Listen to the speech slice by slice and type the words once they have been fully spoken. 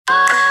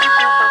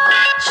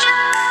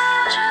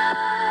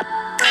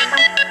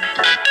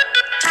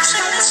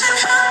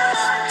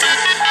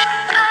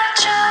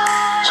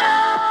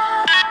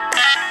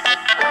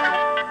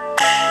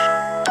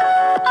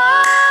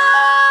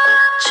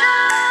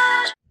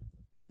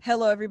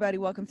Hello, everybody.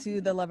 Welcome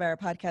to the Love Hour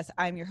podcast.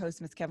 I'm your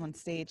host, Miss Kev on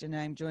Stage, and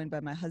I'm joined by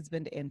my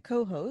husband and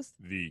co-host,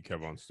 The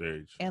Kev on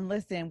Stage. And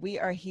listen, we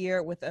are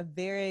here with a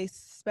very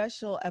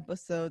special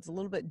episode. It's a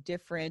little bit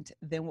different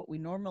than what we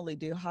normally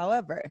do.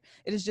 However,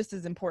 it is just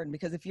as important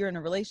because if you're in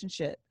a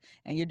relationship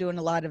and you're doing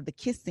a lot of the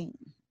kissing,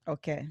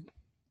 okay,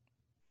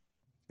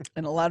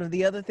 and a lot of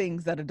the other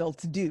things that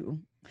adults do,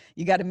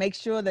 you got to make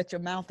sure that your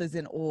mouth is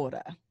in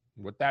order.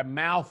 What that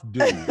mouth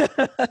do?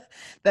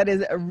 That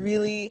is a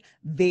really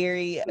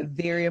very,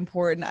 very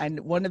important. And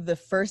one of the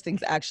first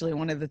things, actually,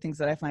 one of the things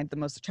that I find the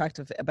most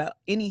attractive about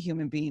any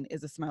human being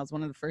is a smile. It's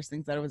one of the first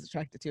things that I was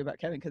attracted to about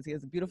Kevin because he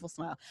has a beautiful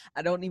smile.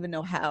 I don't even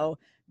know how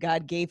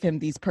God gave him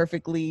these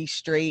perfectly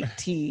straight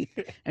teeth,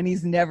 and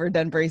he's never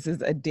done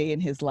braces a day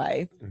in his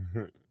life.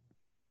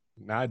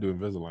 Now I do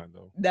Invisalign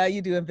though. Now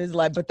you do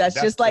Invisalign, but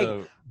that's just like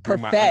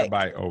perfect.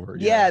 Over.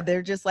 Yeah,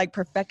 they're just like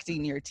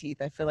perfecting your teeth.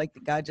 I feel like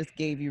God just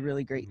gave you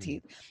really great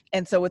teeth.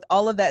 And so with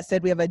all of that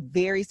said, we have a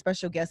very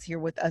special guest here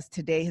with us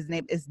today. His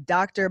name is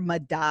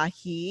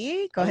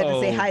Dr.Maddahi. Go ahead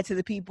and say hi to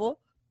the people.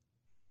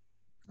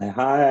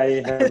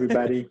 Hi,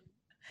 everybody.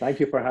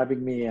 Thank you for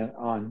having me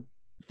on.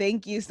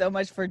 Thank you so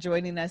much for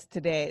joining us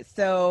today.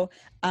 So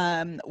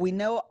we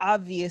know,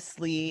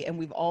 obviously, and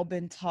we've all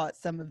been taught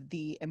some of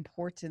the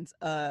importance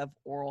of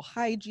oral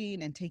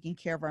hygiene and taking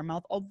care of our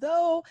mouth,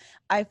 although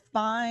I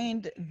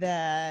find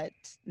that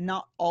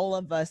not all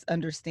of us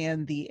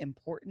understand the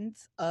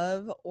importance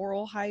of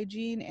oral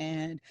hygiene.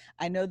 And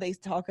I know they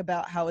talk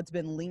about how it's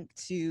been linked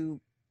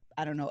to,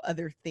 I don't know,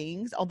 other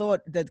things, although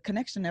the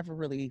connection never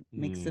really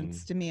makes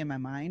sense to me in my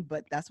mind,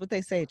 but that's what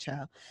they say,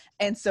 child.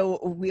 And so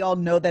we all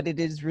know that it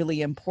is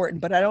really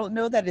important, but I don't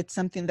know that it's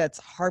something that's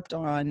harped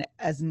on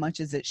as much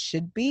as it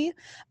should be.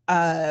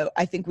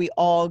 I think we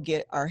all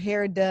get our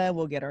hair done,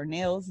 we'll get our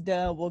nails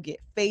done, we'll get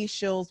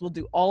facials, we'll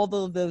do all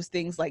of those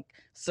things like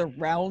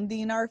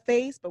surrounding our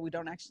face, but we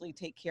don't actually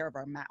take care of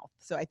our mouth.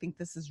 So I think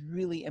this is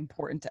really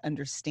important to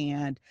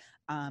understand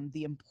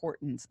the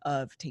importance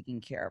of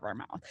taking care of our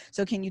mouth.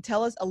 So can you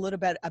tell us a little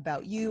bit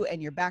about you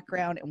and your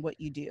background and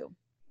what you do?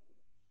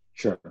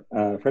 Sure.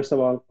 First of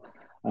all,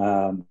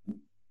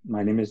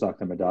 my name is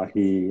Dr.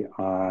 Maddahi.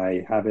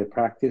 I have a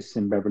practice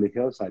in Beverly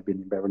Hills. I've been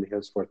in Beverly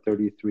Hills for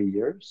 33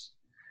 years.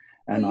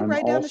 And I'm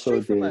right down the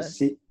street from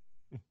us.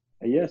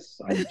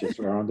 Yes, I'm just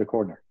around the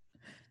corner.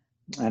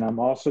 And I'm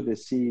also the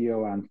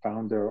CEO and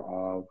founder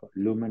of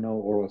Lumino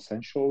Oral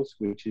Essentials,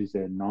 which is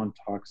a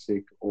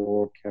non-toxic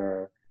oral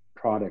care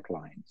product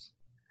lines.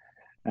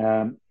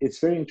 It's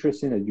very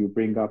interesting that you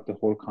bring up the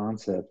whole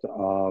concept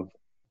of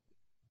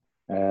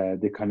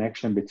the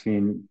connection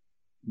between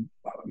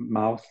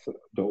mouth,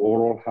 the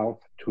oral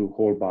health to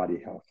whole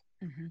body health.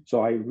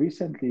 So I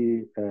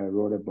recently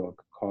wrote a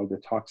book called The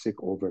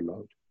Toxic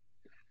Overload.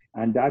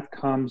 And that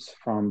comes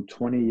from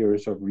 20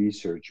 years of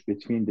research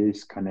between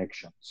this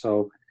connection.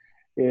 So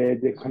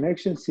the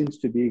connection seems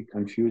to be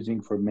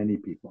confusing for many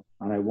people.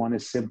 And I want to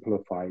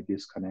simplify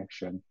this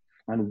connection.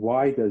 And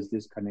why does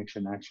this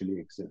connection actually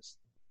exist?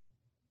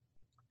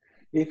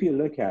 If you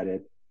look at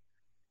it,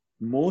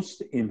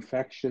 most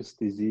infectious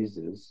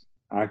diseases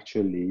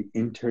actually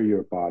enter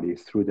your body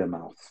through the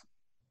mouth.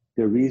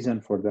 The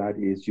reason for that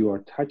is you are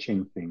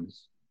touching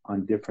things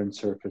on different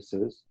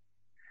surfaces,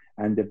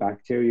 and the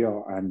bacteria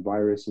and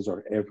viruses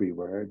are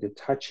everywhere. The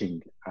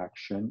touching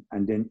action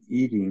and then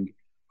eating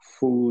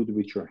food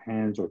with your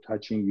hands or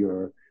touching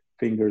your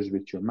fingers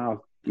with your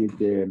mouth,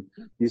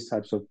 these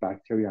types of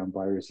bacteria and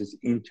viruses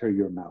enter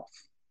your mouth.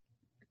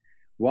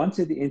 Once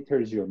it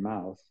enters your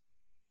mouth,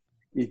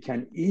 it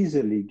can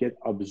easily get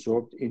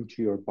absorbed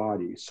into your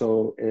body.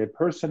 So a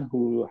person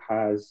who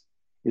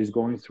is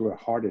going through a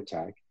heart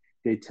attack,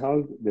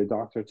 the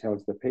doctor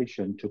tells the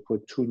patient to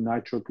put 2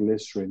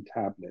 nitroglycerin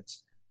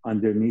tablets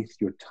underneath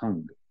your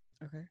tongue.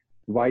 Okay.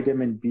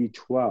 Vitamin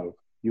B12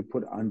 you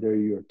put under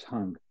your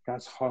tongue.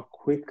 That's how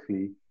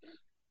quickly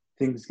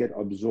things get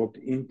absorbed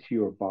into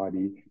your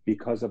body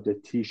because of the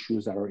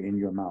tissues that are in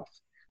your mouth.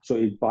 So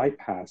it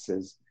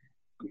bypasses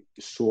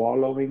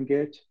swallowing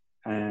it,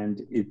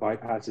 and it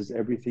bypasses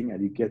everything,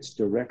 and it gets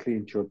directly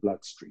into your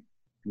bloodstream.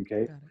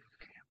 Okay.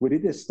 We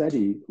did a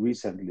study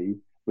recently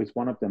with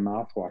one of the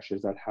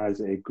mouthwashes that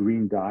has a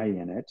green dye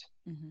in it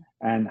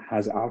and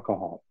has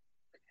alcohol.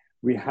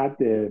 We had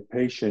the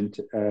patient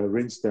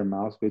rinse their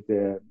mouth with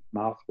the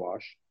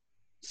mouthwash.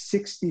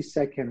 60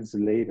 seconds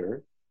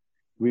later,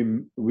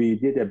 we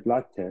did a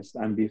blood test,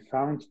 and we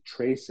found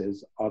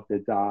traces of the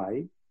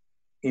dye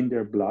in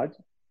their blood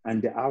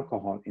and the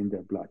alcohol in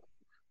their blood,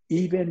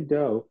 even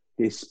though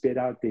they spit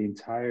out the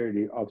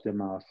entirety of the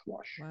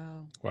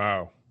mouthwash.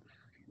 Wow.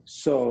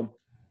 So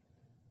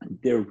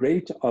the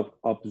rate of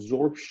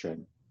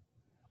absorption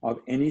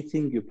of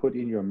anything you put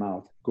in your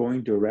mouth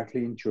going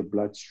directly into your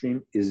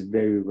bloodstream is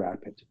very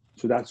rapid.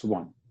 So that's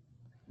one.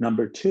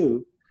 Number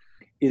two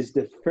is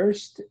the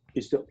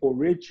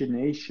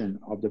origination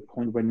of the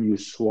point when you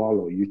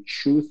swallow. You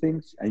chew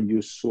things and you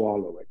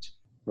swallow it,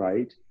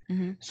 right?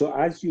 So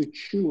as you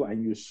chew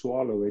and you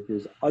swallow it,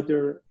 there's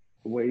other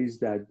ways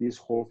that this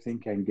whole thing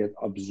can get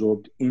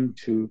absorbed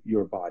into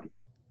your body.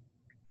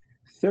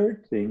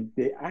 third thing,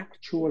 the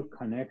actual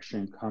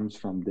connection comes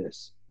from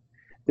this.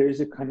 There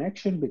is a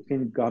connection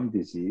between gum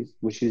disease,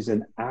 which is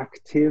an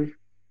active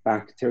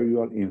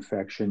bacterial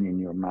infection in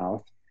your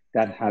mouth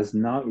that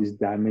is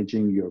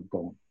damaging your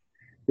bone.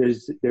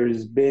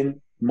 There's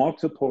been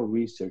multiple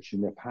research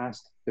in the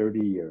past 30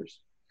 years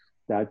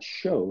that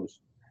shows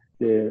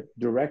the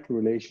direct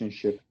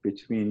relationship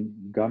between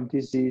gum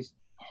disease,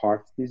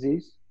 heart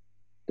disease,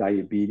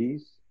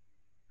 diabetes,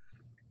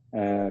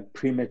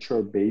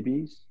 premature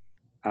babies,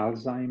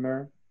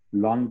 Alzheimer,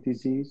 lung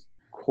disease,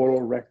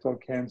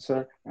 colorectal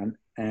cancer,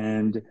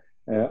 and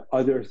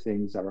other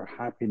things that are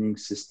happening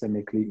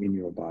systemically in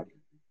your body.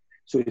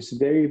 So it's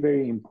very,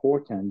 very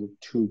important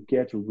to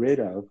get rid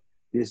of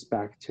this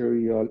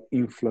bacterial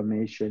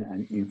inflammation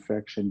and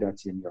infection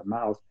that's in your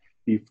mouth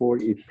before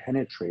it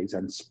penetrates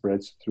and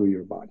spreads through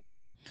your body.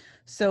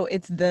 So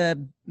it's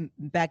the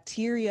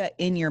bacteria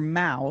in your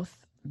mouth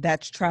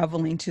that's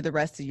traveling to the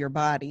rest of your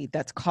body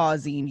that's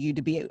causing you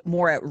to be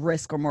more at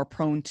risk or more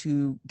prone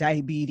to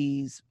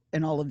diabetes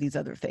and all of these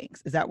other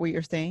things. Is that what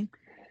you're saying?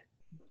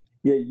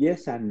 Yeah,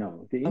 yes and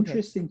no. The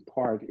interesting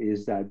part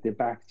is that the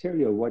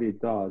bacteria, what it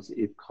does,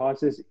 it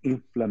causes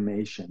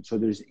inflammation. So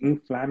there's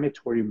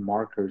inflammatory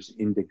markers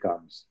in the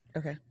gums.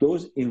 Okay.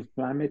 Those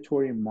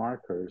inflammatory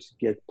markers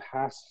get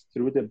passed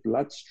through the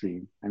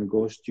bloodstream and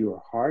goes to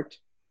your heart.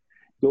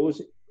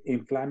 Those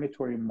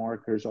inflammatory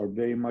markers are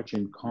very much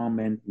in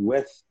common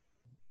with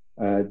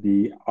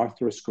the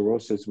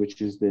atherosclerosis,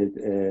 which is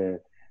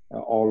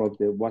all of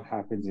what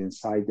happens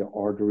inside the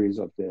arteries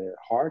of the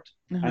heart.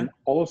 And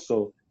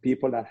also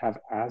people that have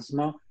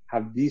asthma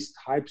have these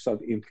types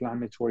of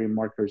inflammatory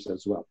markers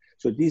as well.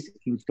 So these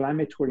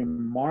inflammatory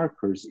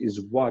markers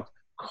is what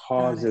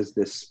causes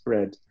the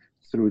spread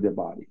through the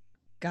body.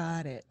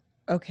 Got it.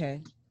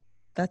 Okay.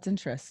 That's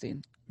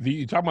interesting.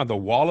 You talking about the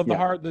wall of the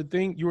heart, the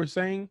thing you were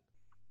saying?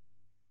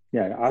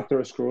 Yeah,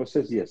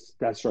 atherosclerosis, yes,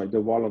 that's right, the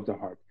wall of the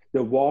heart.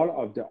 The wall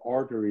of the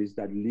arteries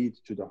that lead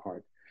to the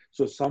heart.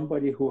 So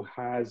somebody who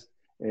has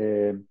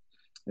a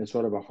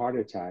sort of a heart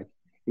attack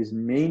is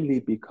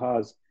mainly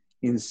because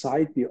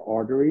inside the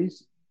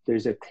arteries,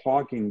 there's a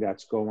clogging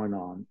that's going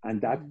on. And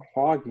that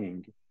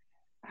clogging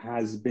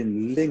has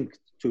been linked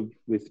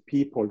with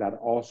people that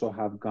also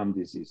have gum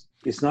disease.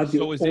 It's not the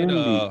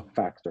only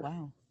factor.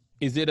 Wow.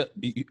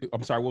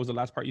 I'm sorry, what was the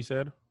last part you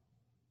said?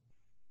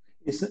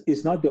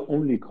 It's not the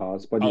only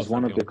cause, but it's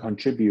one of the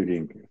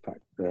contributing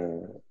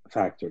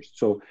factors.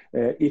 So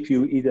if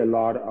you eat a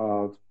lot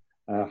of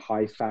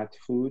high-fat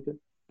food,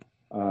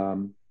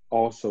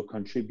 also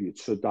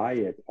contributes. So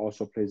diet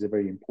also plays a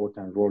very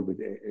important role with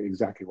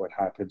exactly what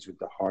happens with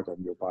the heart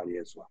and your body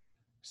as well.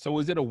 So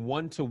is it a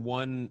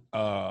one-to-one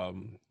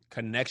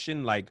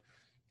connection? Like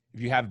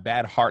if you have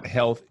bad heart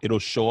health, it'll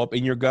show up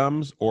in your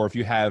gums, or if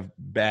you have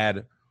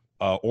bad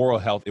oral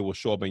health, it will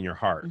show up in your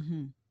heart?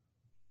 Mm-hmm.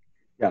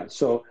 Yeah.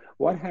 So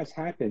what has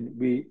happened,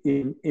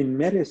 in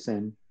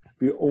medicine,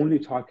 we only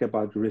talk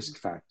about risk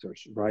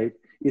factors, right?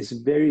 It's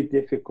very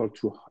difficult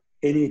to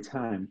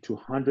anytime to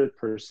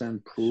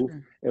 100% prove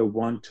a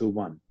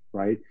one-to-one,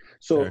 right?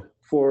 So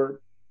for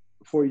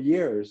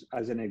years,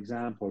 as an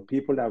example,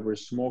 people that were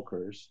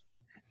smokers,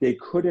 they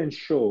couldn't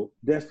show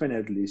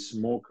definitely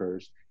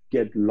smokers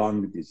get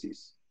lung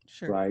disease,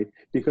 right?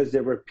 Because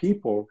there were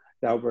people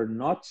that were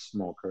not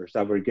smokers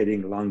that were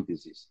getting lung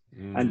disease.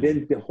 And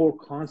then the whole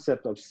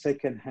concept of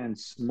secondhand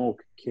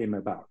smoke came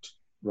about,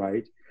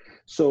 right?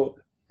 So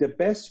the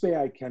best way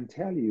I can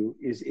tell you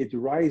is it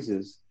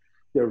rises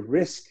the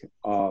risk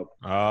of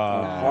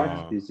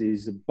heart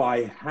disease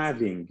by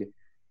having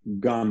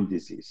gum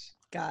disease.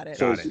 Got it.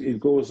 So it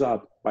goes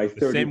up by 30%.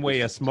 The same way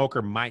a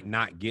smoker might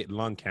not get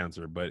lung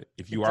cancer, but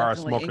if you are a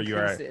smoker,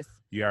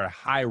 you are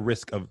higher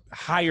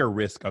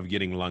risk of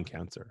getting lung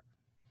cancer.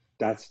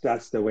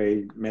 That's the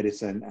way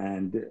medicine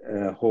and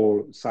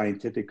whole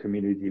scientific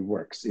community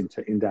works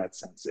in that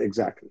sense.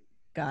 Exactly.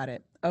 Got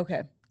it.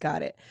 Okay.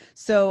 Got it.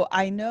 So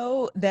I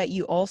know that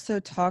you also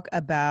talk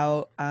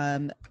about,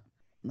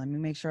 let me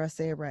make sure I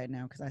say it right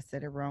now because I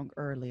said it wrong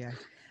earlier.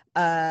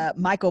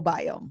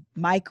 Microbiome.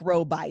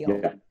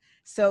 Yeah.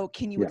 So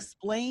can you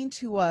explain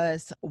to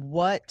us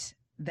what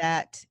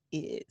that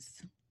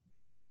is?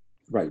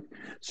 Right.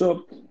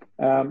 So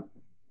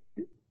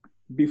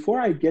before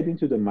I get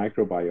into the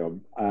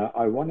microbiome,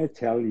 I want to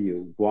tell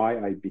you why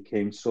I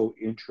became so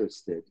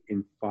interested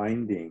in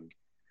finding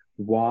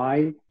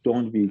why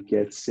don't we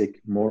get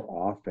sick more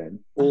often,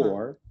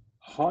 or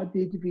how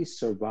did we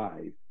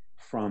survive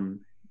from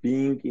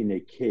being in a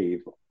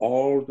cave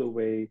all the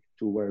way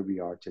to where we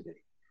are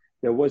today.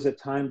 There was a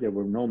time there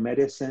were no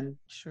medicine.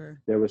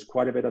 There was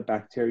quite a bit of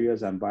bacteria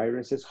and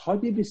viruses. How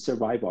did we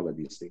survive all of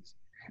these things?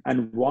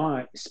 And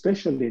why,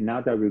 especially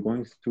now that we're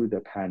going through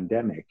the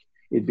pandemic,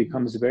 it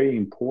becomes very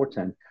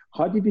important.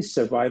 How did we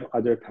survive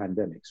other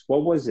pandemics?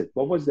 What was it?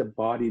 What was the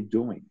body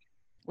doing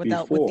with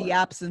the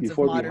absence of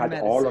modern medicine? Before we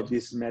had all of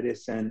this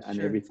medicine and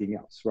everything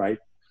else, right?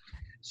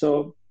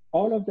 So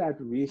all of that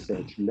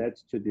research led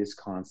to this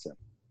concept.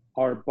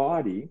 Our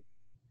body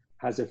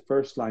has a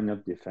first line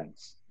of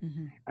defense.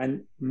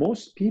 And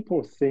most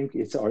people think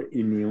it's our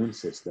immune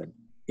system.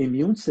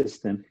 immune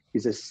system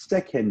is a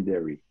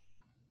secondary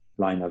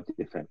line of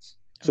defense.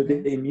 So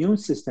Okay. the immune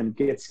system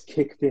gets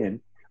kicked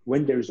in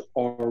when there's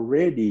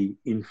already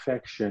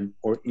infection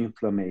or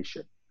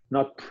inflammation,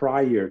 not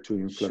prior to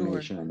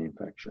inflammation and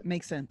infection,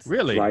 Makes sense.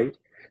 Really? right?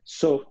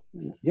 So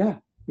yeah,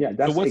 So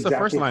that's what's the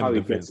first exactly line how of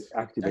it gets defense?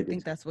 I activated.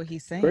 think that's what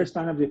he's saying. First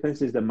line of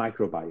defense is the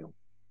microbiome.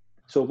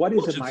 So what is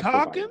What a you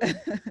talking?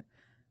 microbiome?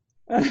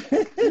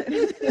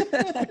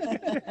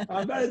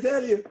 I'm gonna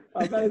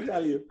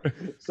tell you.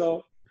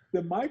 So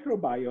the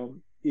microbiome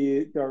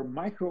is, there are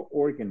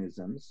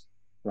microorganisms,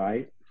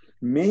 right?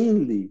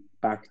 Mainly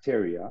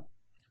bacteria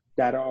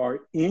that are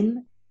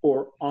in or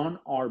on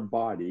our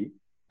body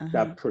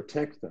that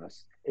protect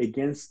us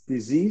against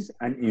disease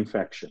and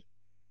infection.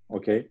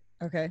 Okay.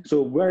 Okay. So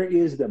where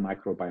is the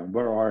microbiome?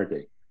 Where are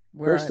they?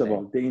 Where First are of they?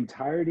 all, the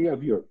entirety of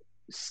your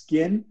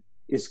skin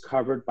is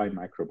covered by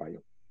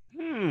microbiome.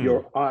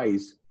 Your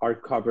eyes are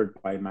covered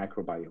by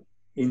microbiome.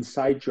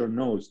 Inside your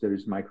nose, there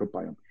is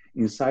microbiome.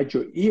 Inside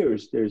your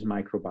ears, there is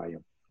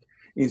microbiome.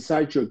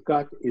 Inside your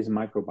gut is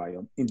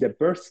microbiome. In the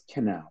birth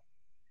canal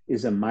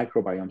is a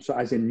microbiome. So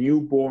as a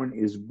newborn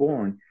is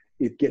born,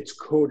 it gets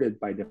coated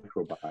by the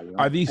microbiome.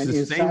 Are these and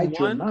the same inside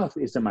your one? mouth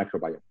is the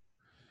microbiome.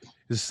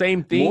 The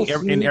same thing in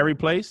Mostly- every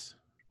place?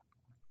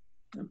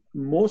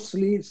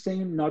 Mostly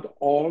same, not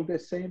all the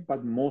same,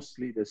 but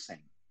mostly the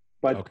same.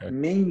 But Okay.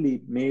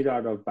 mainly made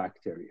out of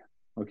bacteria.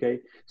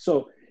 Okay,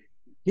 so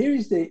here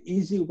is the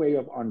easy way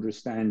of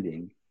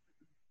understanding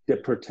the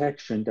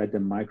protection that the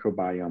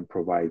microbiome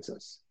provides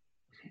us.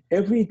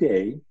 Every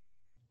day,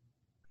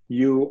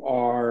 you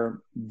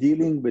are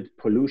dealing with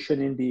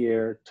pollution in the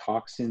air,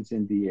 toxins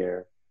in the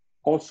air,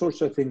 all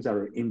sorts of things that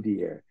are in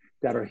the air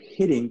that are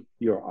hitting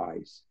your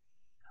eyes.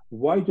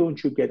 Why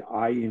don't you get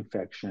eye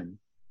infection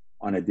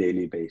on a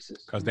daily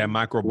basis? Because that When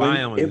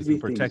microbiome is the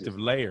everything's- protective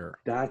layer.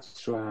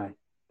 That's right.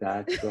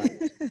 That's right.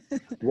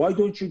 Why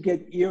don't you get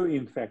ear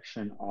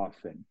infection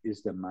often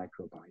is the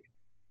microbiome.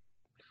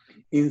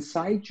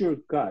 Inside your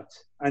gut,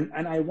 and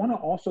I want to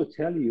also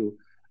tell you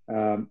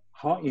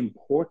how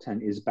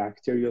important is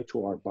bacteria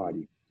to our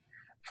body.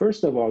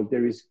 First of all,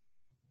 there is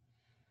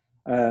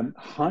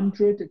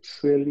 100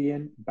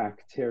 trillion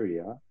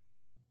bacteria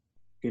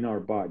in our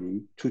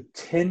body to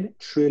 10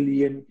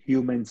 trillion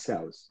human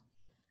cells.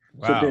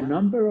 Wow. So the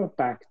number of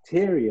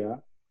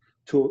bacteria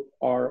to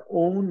our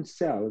own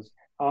cells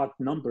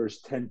outnumbers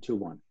 10 to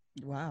 1.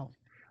 Wow.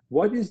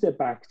 What is the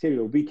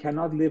bacteria? We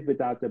cannot live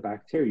without the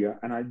bacteria,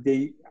 and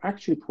they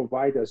actually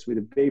provide us with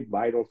a very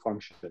vital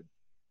function.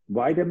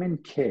 Vitamin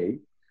K,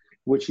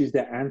 which is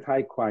the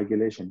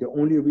anticoagulation. The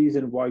only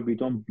reason why we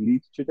don't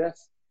bleed to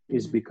death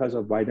is because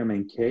of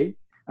vitamin K,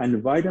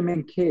 and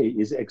vitamin K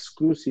is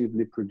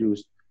exclusively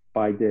produced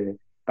by the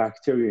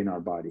bacteria in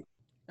our body.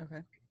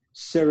 Okay.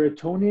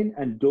 Serotonin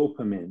and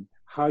dopamine,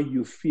 how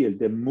you feel,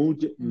 the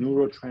mood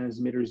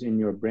neurotransmitters in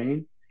your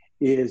brain,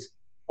 is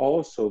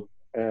also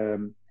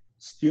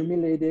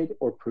stimulated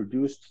or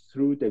produced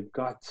through the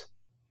gut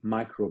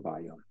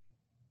microbiome.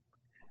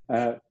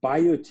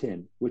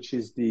 Biotin, which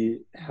is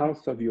the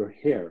health of your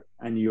hair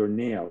and your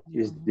nail,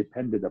 is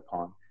dependent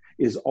upon,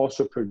 is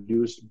also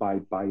produced by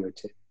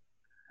biotin,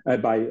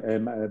 by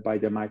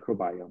the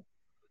microbiome.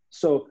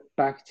 So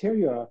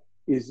bacteria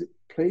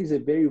plays a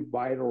very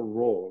vital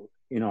role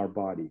in our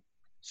body.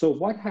 So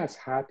what has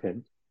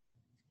happened,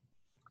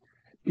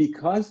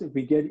 because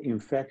we get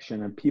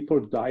infection and people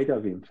died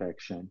of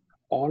infection,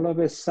 all of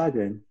a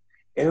sudden,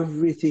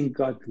 everything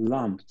got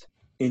lumped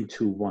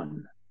into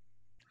one.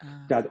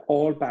 That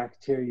all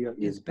bacteria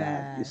is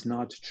bad. It's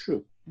not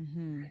true.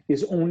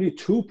 It's only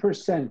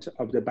 2%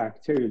 of the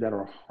bacteria that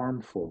are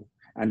harmful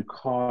and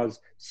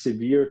cause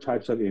severe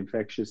types of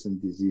infectious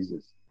and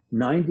diseases.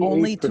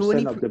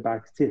 98% of the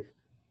bacteria,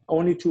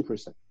 only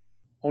 2%.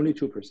 Only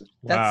 2%.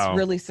 That's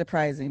really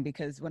surprising,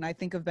 because when I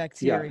think of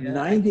bacteria,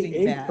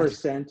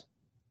 98%,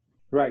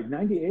 right,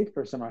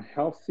 98% are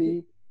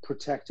healthy,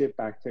 protective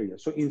bacteria.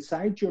 So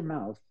inside your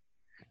mouth,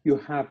 you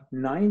have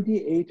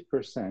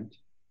 98%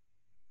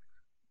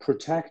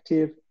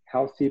 protective,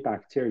 healthy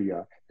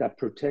bacteria that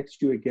protects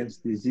you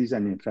against disease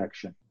and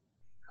infection.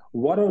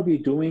 What are we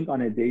doing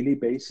on a daily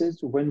basis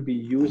when we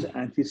use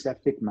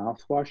antiseptic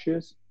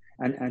mouthwashes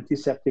and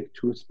antiseptic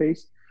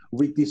toothpaste?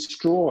 We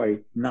destroy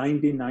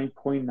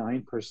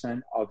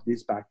 99.9% of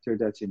this bacteria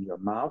that's in your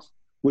mouth,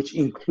 which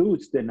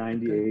includes the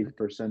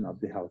 98% of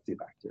the healthy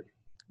bacteria.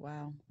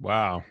 Wow.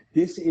 Wow.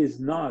 This is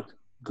not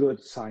good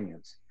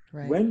science.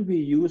 Right. When we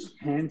use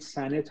hand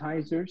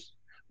sanitizers,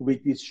 we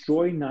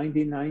destroy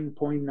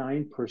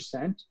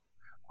 99.9%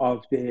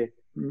 of the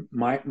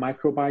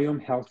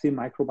microbiome, healthy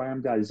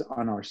microbiome that is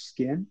on our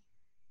skin.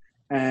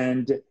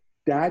 And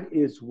that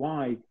is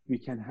why we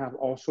can have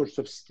all sorts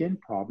of skin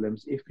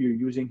problems if you're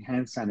using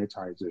hand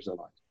sanitizers a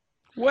lot.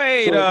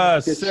 Wait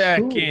a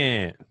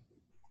second.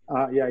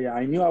 Yeah.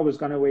 I knew I was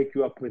going to wake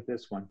you up with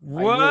this one.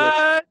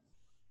 What?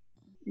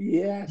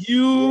 Yes.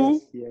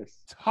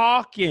 Yes.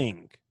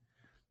 Talking.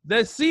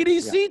 The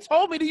CDC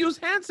told me to use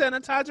hand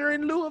sanitizer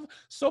in lieu of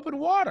soap and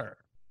water.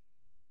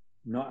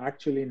 No,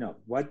 actually, no.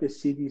 What the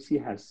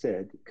CDC has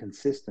said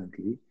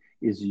consistently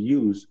is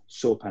use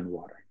soap and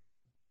water.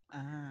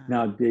 Ah.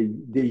 Now,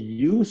 the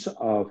use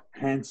of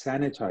hand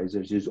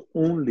sanitizers is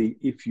only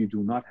if you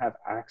do not have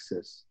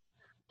access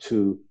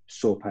to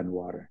soap and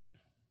water.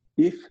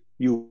 If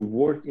you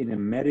work in a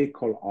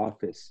medical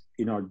office,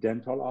 in our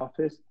dental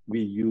office, we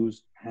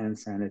use hand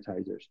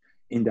sanitizers.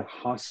 In the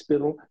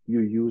hospital,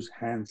 you use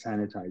hand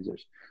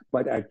sanitizers.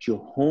 But at your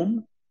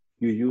home,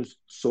 you use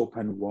soap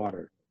and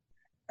water.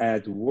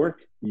 At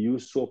work, you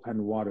use soap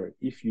and water.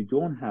 If you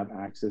don't have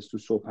access to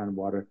soap and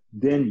water,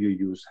 then you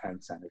use hand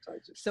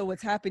sanitizers. So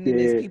what's happening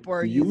is people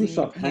are use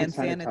using of hand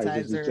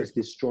sanitizers is just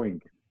destroying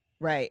it.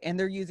 Right. And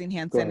they're using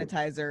hand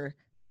sanitizer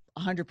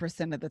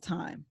 100% of the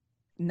time,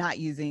 not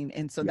using.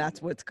 And so that's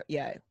what's,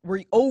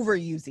 we're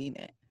overusing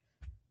it.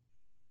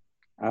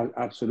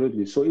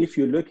 Absolutely. So if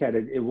you look at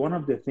it, one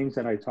of the things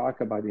that I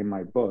talk about in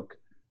my book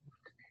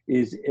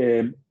is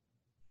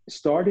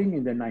starting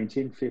in the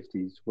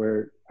 1950s,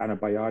 where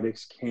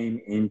antibiotics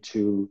came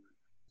into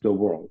the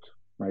world,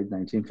 right?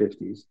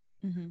 1950s,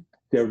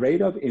 the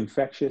rate of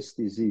infectious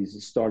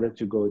disease started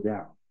to go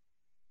down.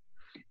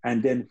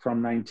 And then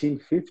from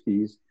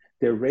 1950s,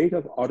 the rate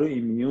of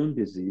autoimmune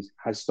disease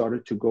has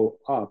started to go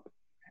up.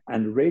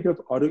 And rate of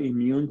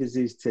autoimmune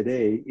disease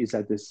today is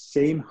at the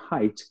same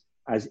height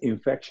as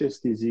infectious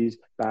disease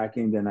back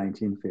in the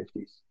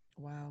 1950s.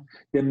 Wow.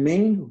 The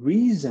main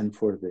reason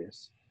for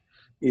this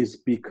is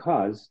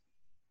because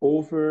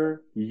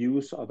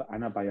overuse of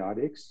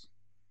antibiotics,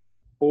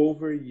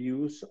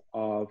 overuse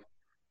of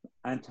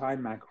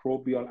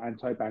antimicrobial,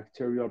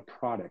 antibacterial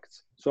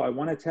products. So I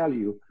want to tell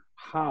you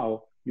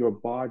how your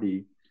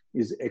body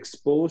is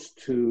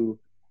exposed to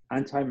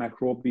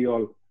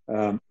antimicrobial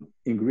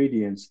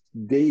ingredients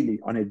daily,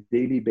 on a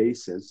daily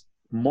basis,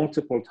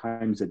 multiple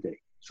times a day.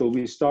 So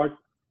we start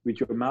with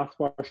your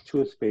mouthwash,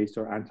 toothpaste,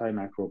 or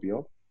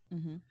antimicrobial.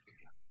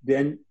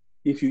 Then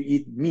if you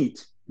eat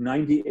meat,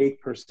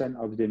 98%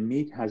 of the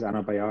meat has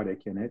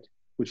antibiotic in it,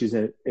 which is,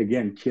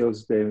 again,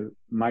 kills the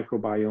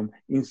microbiome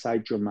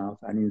inside your mouth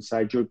and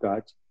inside your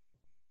gut.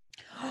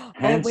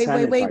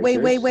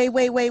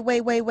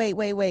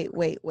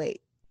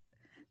 Wait.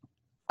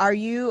 Are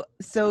you,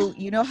 so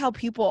you know how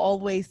people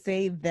always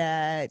say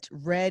that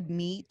red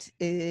meat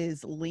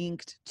is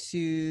linked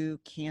to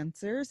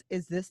cancers?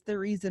 Is this the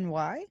reason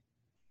why?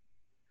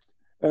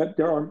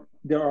 There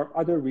are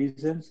other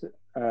reasons.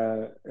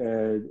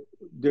 There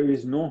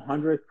is no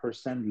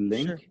 100%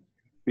 link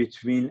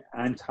between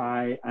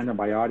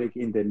antibiotic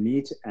in the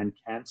meat and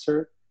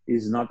cancer.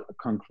 Is not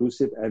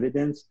conclusive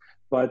evidence.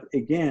 But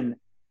again,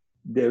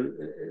 the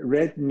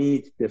red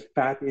meat, the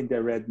fat in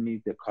the red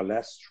meat, the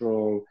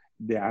cholesterol,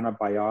 the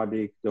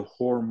antibiotic, the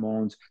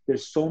hormones,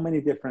 there's so many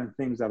different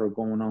things that are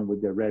going on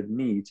with the red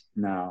meat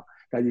now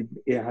that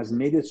it has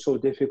made it so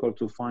difficult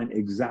to find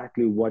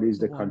exactly what is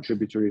the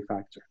contributory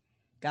factor.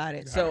 Got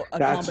it. So a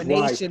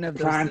combination of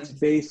those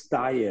plant-based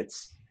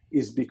diets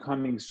is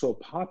becoming so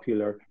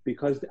popular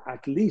because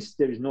at least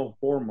there's no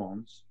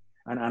hormones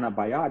and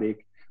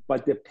antibiotic,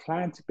 but the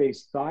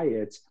plant-based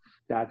diets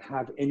that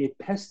have any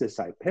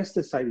pesticide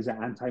is an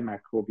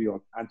antimicrobial,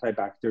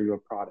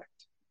 antibacterial product.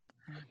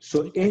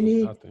 So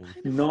any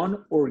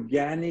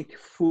non-organic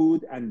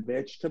food and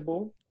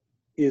vegetable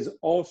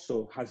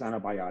also has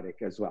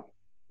antibiotic as well.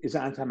 It's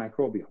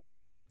antimicrobial.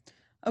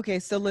 Okay,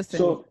 so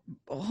listen,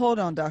 hold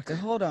on, doctor,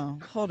 hold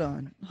on.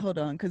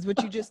 Because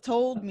what you just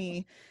told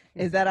me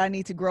is that I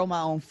need to grow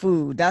my own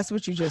food. That's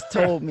what you just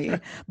told me.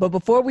 But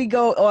before we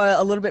go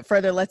a little bit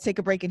further, let's take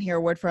a break and hear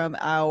a word from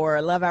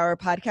our Love Hour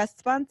podcast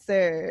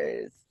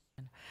sponsors.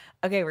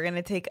 Okay, we're going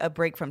to take a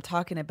break from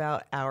talking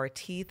about our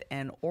teeth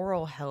and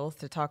oral health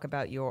to talk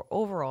about your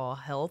overall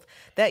health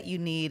that you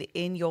need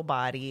in your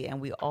body.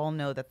 And we all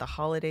know that the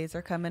holidays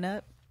are coming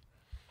up.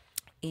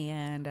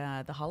 And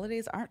the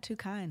holidays aren't too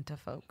kind to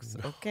folks,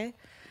 okay?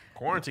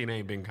 Quarantine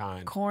ain't been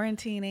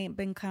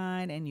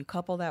kind. And you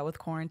couple that with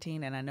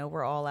quarantine, and I know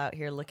we're all out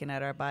here looking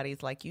at our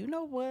bodies like, you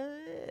know what?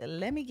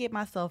 Let me get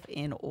myself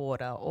in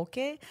order,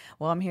 okay?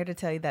 Well, I'm here to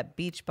tell you that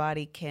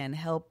Beachbody can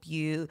help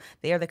you.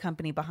 They are the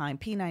company behind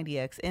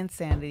P90X,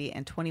 Insanity,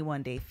 and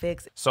 21 Day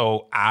Fix.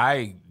 So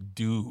I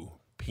do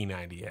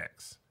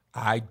P90X.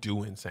 I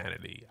do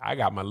Insanity. I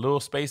got my little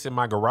space in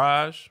my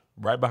garage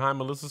right behind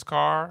Melissa's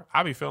car.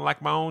 I be feeling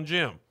like my own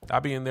gym. I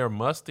be in there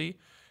musty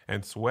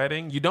and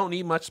sweating. You don't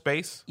need much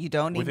space. You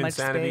don't need much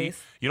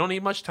space. You don't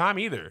need much time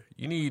either.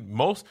 You need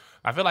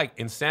I feel like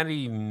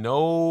Insanity,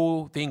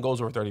 no thing goes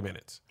over 30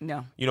 minutes.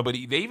 No. You know, but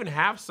they even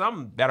have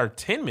some that are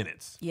 10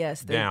 minutes.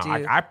 Yes, they down.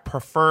 do. I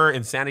prefer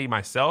Insanity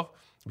myself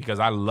because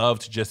I love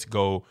to just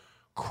go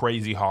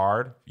crazy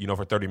hard,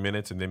 for 30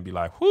 minutes and then be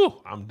like,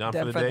 whew, I'm done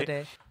for the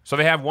day. So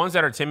they have ones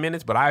that are 10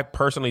 minutes, but I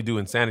personally do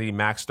Insanity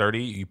Max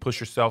 30. You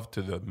push yourself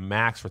to the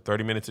max for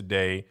 30 minutes a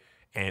day,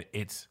 and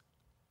it's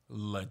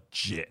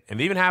legit. And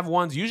they even have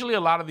ones, usually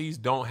a lot of these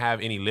don't have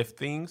any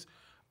lifting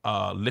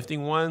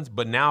ones,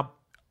 but now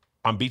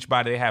on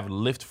Beachbody, they have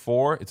Lift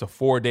 4. It's a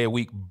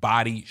 4-day-a-week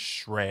body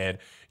shred.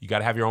 You got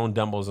to have your own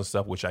dumbbells and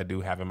stuff, which I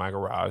do have in my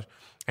garage.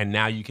 And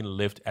now you can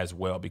lift as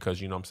well because,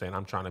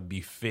 I'm trying to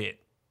be fit.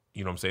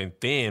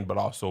 Thin, but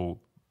also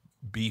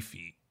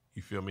beefy.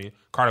 You feel me?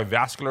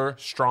 Cardiovascular,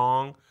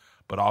 strong,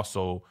 but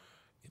also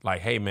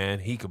like, hey, man,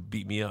 he could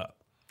beat me up.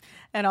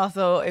 And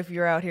also, if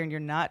you're out here and you're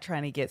not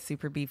trying to get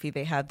super beefy,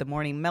 they have the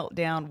Morning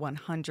Meltdown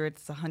 100.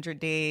 It's 100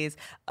 days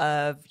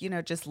of,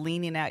 just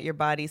leaning out your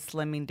body,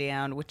 slimming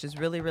down, which is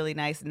really, really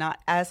nice. Not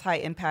as high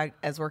impact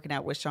as working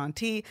out with Shaun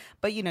T,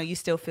 but, you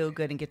still feel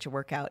good and get your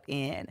workout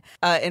in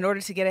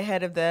order to get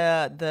ahead of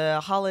the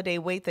holiday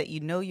weight that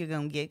you're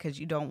going to get because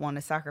you don't want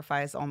to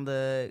sacrifice on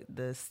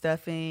the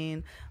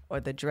stuffing or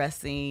the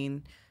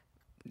dressing.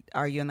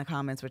 Argue in the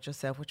comments with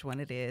yourself which one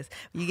it is.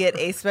 You get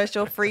a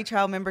special free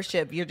trial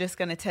membership. You're just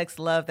going to text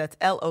LOVE, that's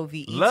LOVE,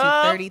 to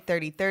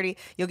 303030.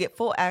 You'll get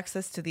full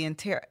access to the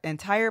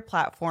entire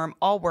platform,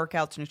 all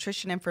workouts,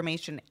 nutrition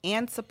information,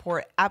 and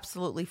support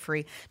absolutely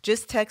free.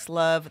 Just text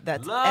LOVE,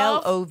 that's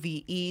LOVE,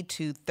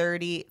 to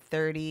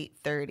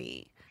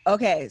 303030.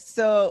 Okay,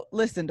 so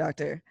listen,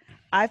 doctor.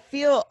 I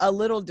feel a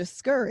little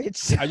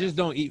discouraged. I just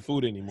don't eat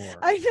food anymore.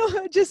 I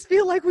know. I just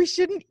feel like we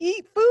shouldn't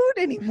eat food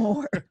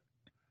anymore.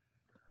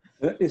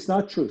 It's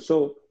not true.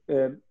 So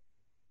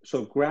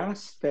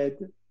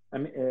grass-fed,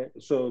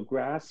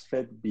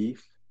 grass-fed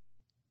beef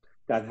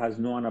that has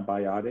no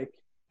antibiotic,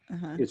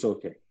 it's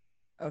okay.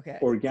 Okay.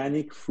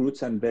 Organic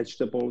fruits and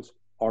vegetables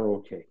are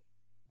okay.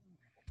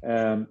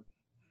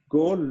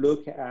 Go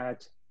look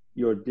at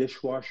your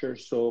dishwasher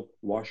soap,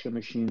 washing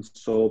machine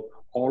soap,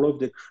 all of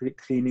the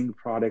cleaning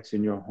products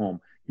in your home.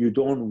 You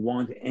don't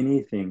want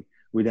anything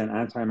with an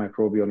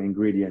antimicrobial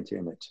ingredient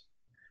in it.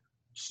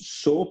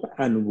 Soap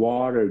and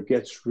water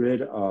gets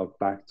rid of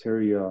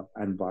bacteria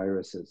and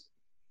viruses.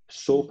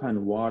 Soap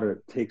and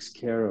water takes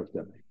care of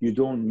them. You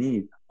don't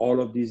need all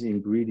of these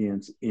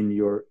ingredients in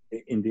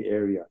the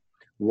area.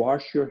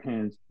 Wash your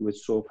hands with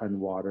soap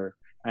and water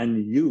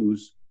and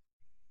use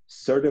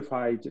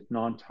certified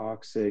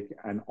non-toxic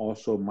and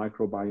also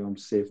microbiome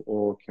safe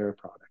oral care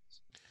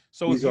products.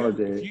 So if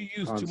you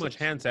use too much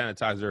hand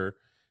sanitizer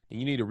and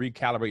you need to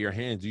recalibrate your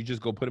hands, you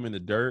just go put them in the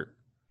dirt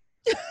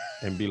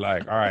and be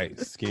like, all right,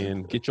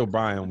 skin, get your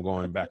biome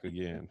going back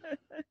again.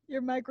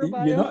 Your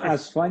microbiome.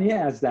 As funny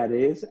as that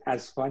is,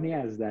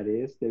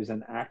 there's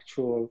an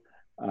actual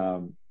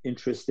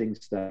interesting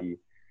study.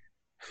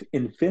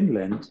 In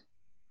Finland,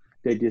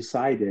 they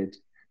decided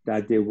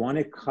that they want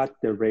to cut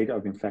the rate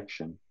of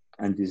infection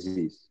and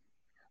disease.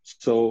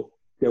 So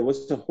there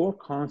was a whole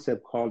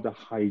concept called the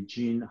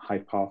hygiene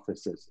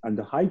hypothesis. And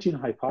the hygiene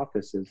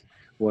hypothesis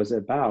was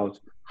about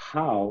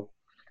how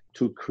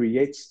to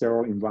create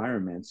sterile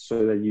environments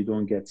so that you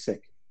don't get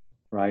sick,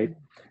 right?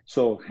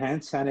 So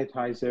hand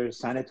sanitizer,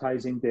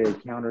 sanitizing the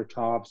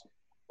countertops,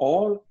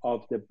 all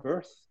of the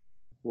birth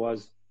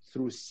was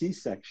through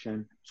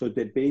C-section, so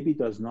the baby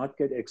does not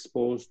get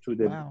exposed to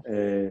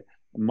the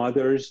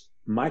mother's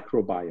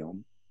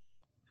microbiome.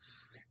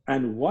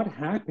 And what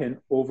happened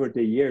over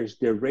the years,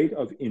 the rate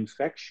of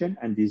infection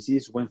and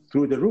disease went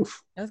through the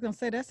roof. I was going to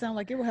say, that sounds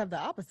like it would have the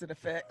opposite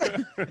effect.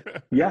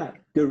 Yeah,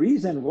 the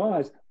reason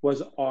was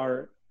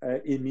our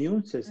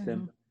immune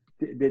system,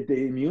 the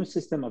immune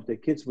system of the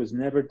kids was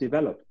never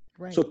developed.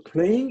 Right. So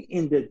playing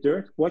in the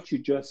dirt, what you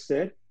just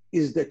said,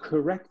 is the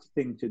correct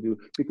thing to do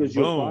because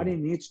your body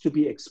needs to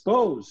be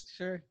exposed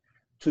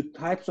to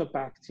types of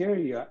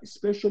bacteria,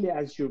 especially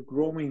as you're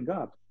growing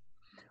up.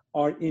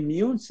 Our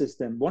immune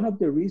system, one of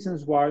the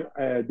reasons why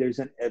there's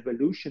an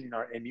evolution in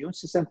our immune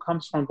system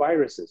comes from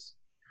viruses.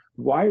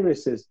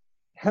 Viruses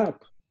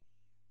help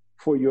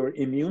for your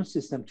immune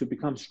system to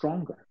become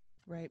stronger.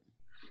 Right.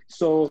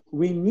 So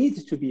we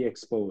need to be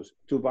exposed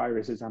to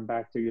viruses and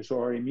bacteria so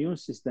our immune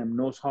system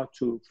knows how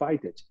to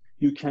fight it.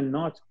 You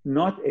cannot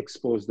not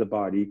expose the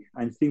body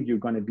and think you're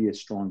going to be a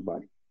strong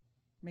body.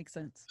 Makes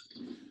sense.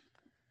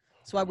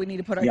 That's why we need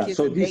to put our kids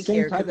in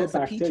daycare, because that's a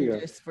petri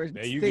dish for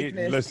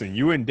sickness. Listen,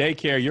 you in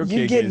daycare, your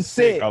kid getting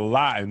sick a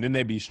lot, and then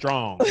they be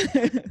strong.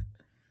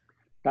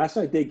 That's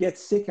right. They get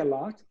sick a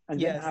lot, and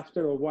then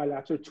after a while,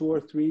 after 2 or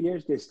 3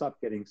 years, they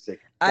stop getting sick.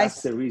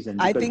 That's the reason.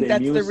 I think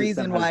that's the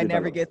reason why I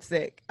never get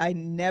sick. I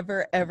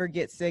never, ever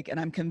get sick, and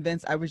I'm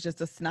convinced I was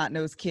just a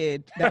snot-nosed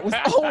kid that was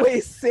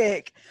always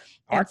sick.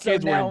 Our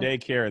kids were in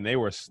daycare, and they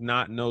were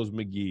snot-nosed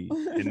McGee.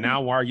 And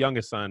now our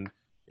youngest son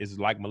is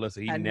like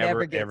Melissa. He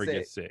never, ever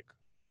gets sick.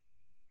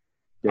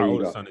 There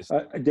you go.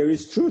 There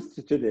is truth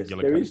to this.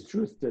 There is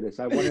truth to this.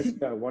 I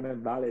want to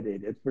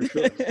validate it for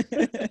sure.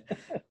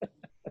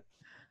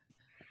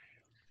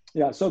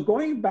 Yeah, so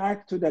going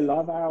back to the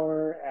love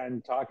hour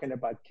and talking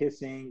about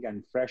kissing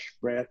and fresh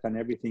breath and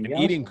everything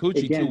else. Eating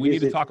coochie too. We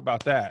need to talk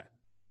about that.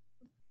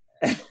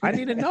 I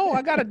need to know.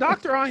 I got a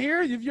doctor on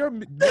here. If your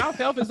mouth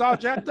health is all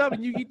jacked up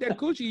and you eat that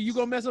coochie, you're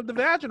going to mess up the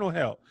vaginal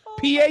health.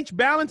 pH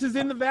balance is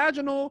in the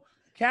vaginal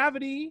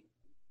cavity.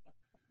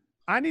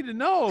 I need to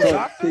know,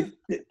 doctor.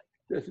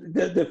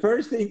 The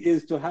first thing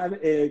is to have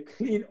a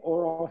clean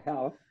oral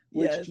health,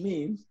 which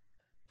means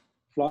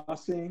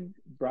flossing,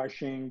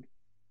 brushing,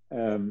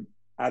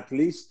 at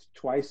least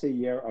twice a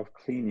year of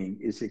cleaning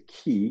is a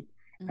key.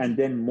 Mm-hmm. And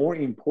then more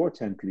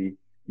importantly,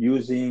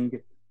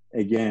 using,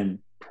 again,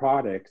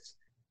 products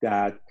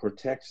that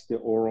protects the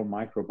oral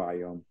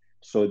microbiome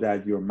so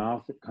that your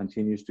mouth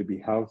continues to be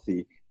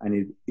healthy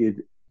and it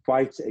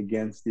fights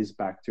against these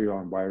bacteria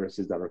and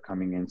viruses that are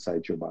coming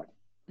inside your body.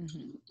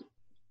 Mm-hmm.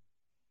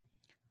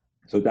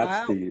 So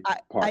that's Wow. the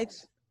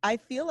parts. I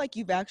feel like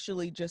you've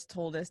actually just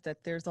told us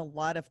that there's a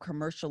lot of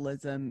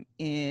commercialism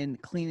in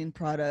cleaning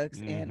products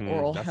and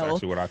oral That's health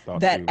actually what I thought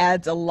that too.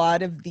 adds a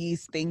lot of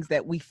these things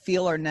that we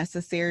feel are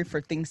necessary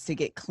for things to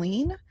get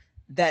clean.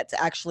 That's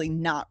actually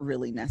not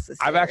really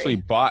necessary. I've actually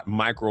bought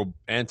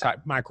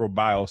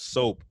antimicrobial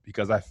soap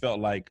because I felt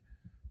like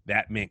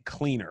that meant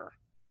cleaner,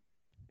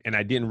 and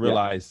I didn't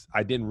realize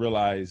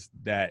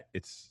that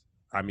it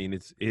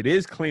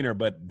is cleaner,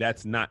 but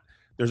that's not.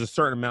 There's a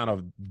certain amount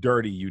of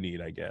dirty you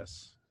need, I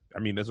guess. I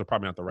mean, those are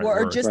probably not the right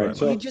words.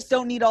 You just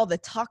don't need all the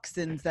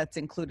toxins that's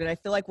included. I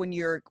feel like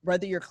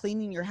whether you're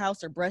cleaning your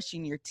house or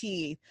brushing your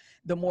teeth,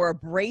 the more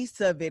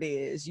abrasive it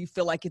is, you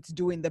feel like it's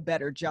doing the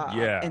better job.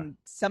 Yeah. And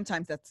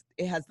sometimes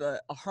it has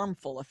a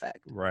harmful effect.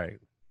 Right.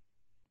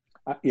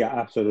 Yeah,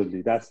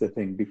 absolutely. That's the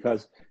thing,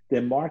 because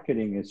the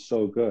marketing is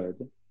so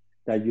good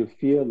that you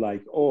feel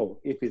like, oh,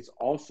 if it's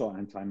also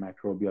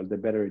antimicrobial, the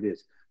better it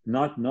is,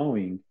 not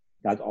knowing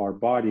that our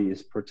body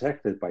is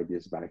protected by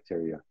this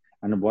bacteria.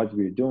 And what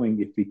we're doing,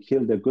 if we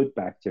kill the good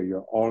bacteria,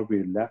 all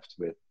we're left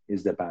with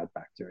is the bad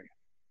bacteria.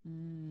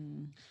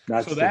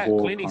 That's so the that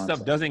whole cleaning concept.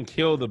 stuff doesn't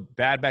kill the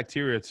bad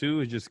bacteria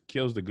too. It just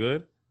kills the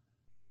good.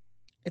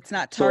 It's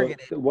not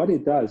targeted. So what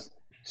it does,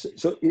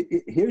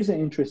 here's an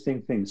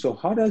interesting thing. So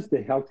how does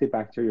the healthy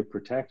bacteria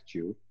protect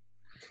you?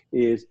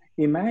 Is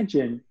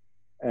imagine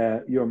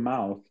your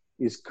mouth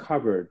is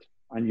covered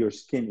and your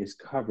skin is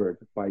covered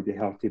by the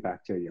healthy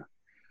bacteria.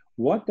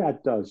 What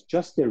that does,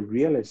 just the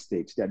real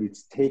estate that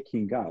it's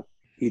taking up,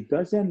 it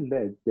doesn't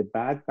let the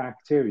bad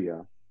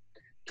bacteria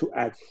to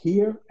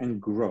adhere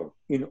and grow.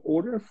 In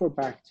order for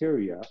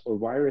bacteria or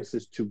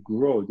viruses to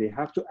grow, they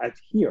have to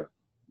adhere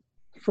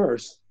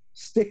first,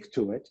 stick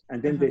to it,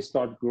 and then they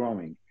start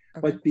growing.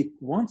 Okay. But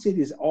once it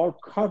is all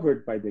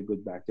covered by the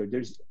good bacteria,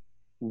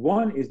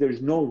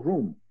 there's no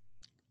room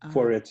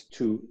for it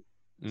to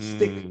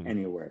stick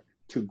anywhere,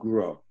 to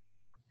grow.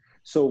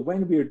 So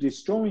when we're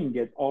destroying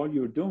it, all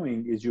you're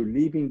doing is you're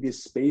leaving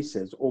these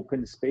spaces,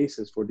 open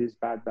spaces for these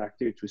bad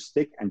bacteria to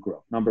stick and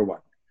grow, number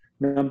one.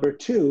 Number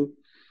two,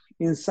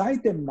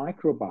 inside the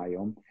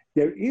microbiome,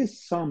 there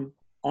is some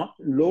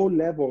low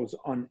levels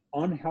on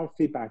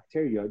unhealthy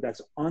bacteria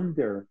that's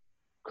under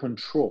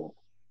control.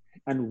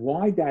 And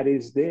why that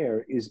is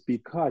there is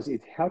because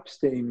it helps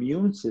the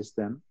immune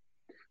system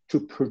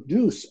to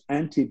produce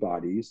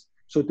antibodies,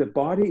 so the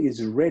body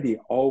is ready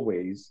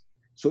always.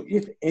 So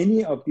if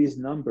any of these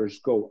numbers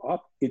go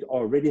up, it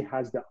already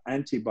has the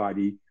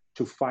antibody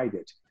to fight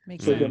it.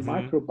 So the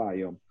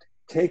microbiome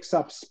takes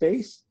up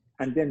space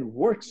and then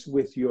works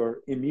with your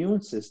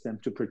immune system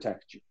to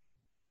protect you.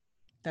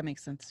 That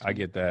makes sense to me. I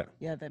get that.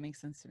 Yeah, that makes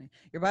sense to me.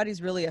 Your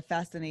body's really a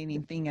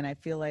fascinating thing. And I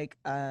feel like,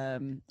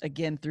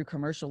 again, through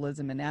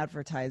commercialism and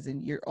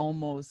advertising, you're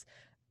almost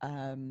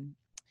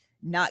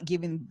not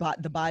giving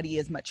the body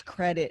as much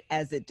credit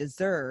as it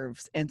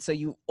deserves. And so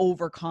you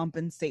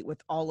overcompensate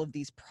with all of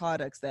these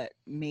products that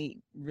may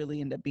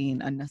really end up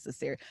being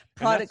unnecessary.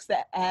 Products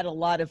that add a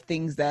lot of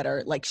things that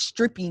are like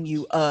stripping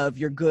you of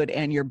your good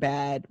and your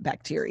bad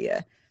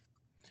bacteria.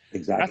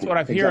 Exactly. That's what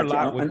I've heard a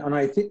lot. And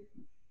I think,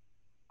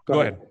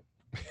 go ahead.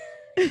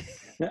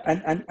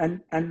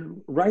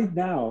 and right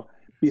now,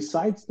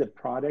 besides the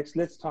products,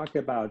 let's talk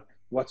about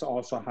what's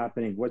also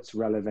happening, what's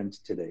relevant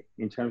today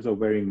in terms of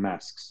wearing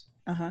masks.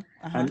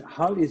 And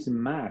how is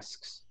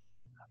masks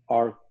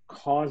are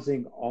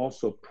causing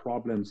also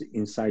problems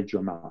inside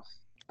your mouth.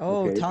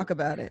 Okay? Talk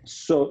about it.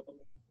 So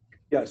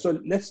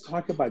let's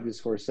talk about this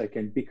for a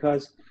second,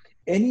 because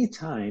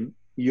anytime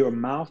your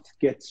mouth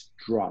gets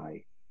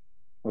dry,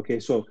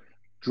 okay, so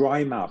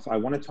dry mouth, I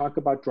want to talk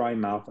about dry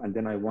mouth and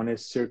then I want to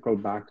circle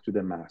back to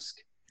the mask.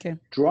 Okay.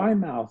 Dry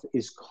mouth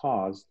is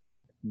caused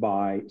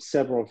by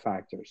several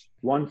factors.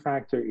 One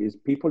factor is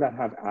people that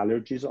have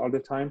allergies all the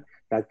time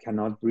that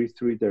cannot breathe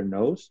through their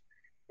nose.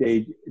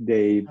 They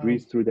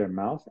breathe through their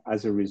mouth.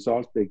 As a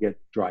result, they get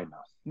dry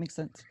mouth. Makes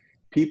sense.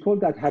 People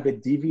that have a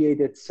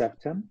deviated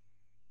septum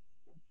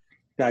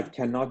that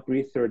cannot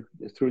breathe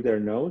through their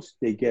nose,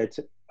 they get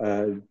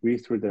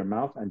breathe through their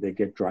mouth and they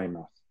get dry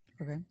mouth.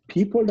 Okay.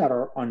 People that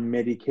are on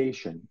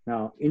medication.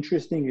 Now,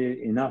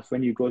 interestingly enough,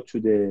 when you go to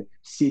the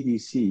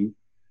CDC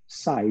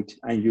site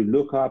and you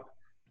look up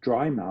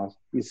dry mouth,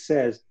 it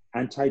says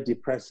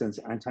antidepressants,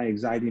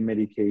 anti-anxiety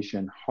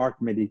medication, heart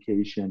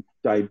medication,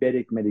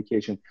 diabetic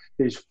medication.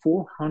 There's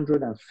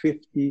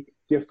 450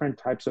 different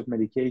types of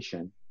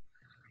medication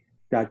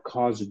that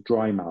cause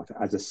dry mouth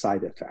as a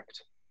side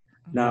effect.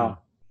 Now,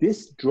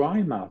 this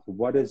dry mouth,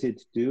 what does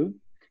it do?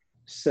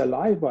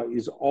 Saliva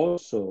is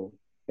also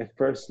a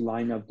first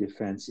line of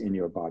defense in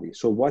your body.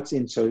 So what's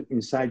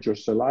inside your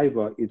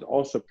saliva, it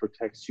also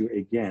protects you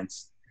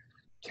against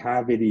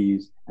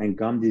cavities and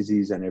gum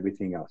disease and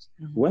everything else.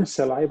 When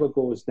saliva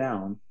goes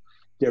down,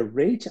 the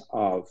rate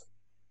of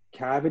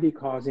cavity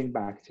causing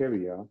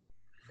bacteria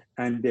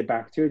and the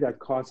bacteria that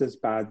causes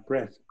bad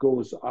breath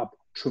goes up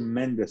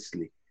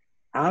tremendously.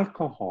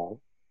 Alcohol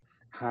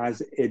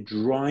has a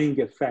drying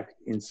effect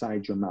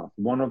inside your mouth.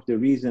 One of the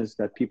reasons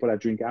that people that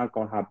drink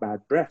alcohol have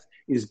bad breath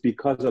is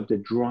because of the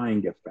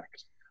drying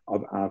effect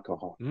of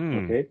alcohol.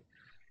 Okay,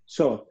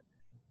 so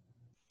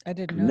I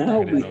didn't know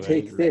now that. we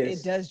take this,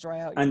 it does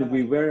dry out your and mouth.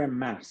 we wear a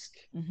mask.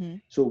 Mm-hmm.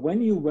 So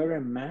when you wear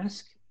a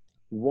mask,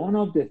 one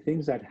of the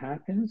things that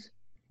happens,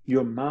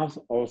 your mouth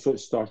also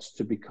starts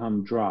to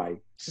become dry,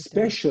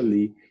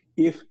 especially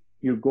if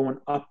you're going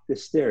up the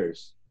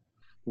stairs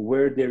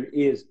where there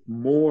is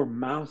more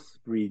mouth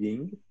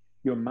breathing,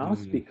 your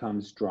mouth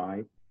becomes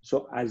dry.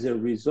 So as a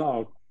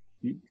result,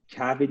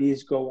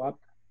 cavities go up.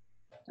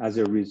 As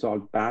a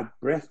result, bad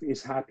breath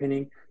is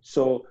happening.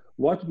 So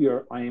what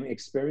I am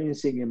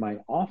experiencing in my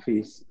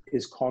office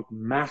is called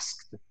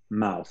masked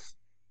mouth,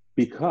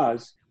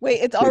 because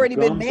wait, it's already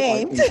been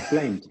named.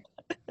 Inflamed.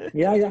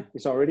 Yeah,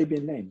 it's already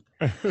been named.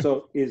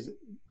 So is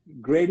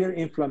greater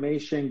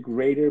inflammation,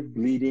 greater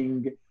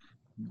bleeding,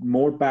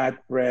 more bad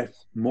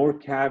breath, more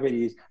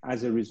cavities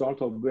as a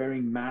result of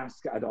wearing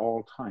masks at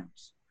all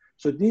times.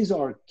 So these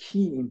are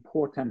key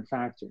important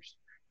factors.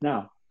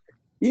 Now,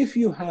 if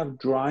you have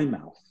dry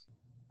mouth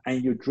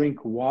and you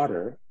drink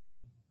water,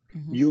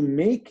 you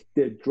make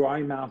the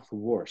dry mouth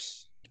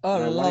worse. Oh,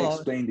 and I Lord. want to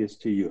explain this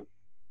to you.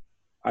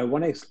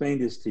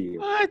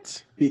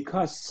 What?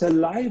 Because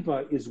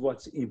saliva is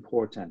what's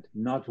important,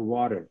 not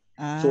water.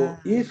 So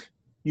if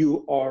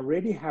you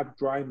already have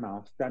dry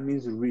mouth, that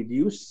means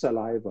reduced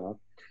saliva.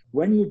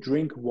 When you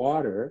drink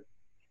water,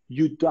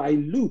 you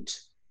dilute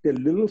the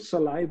little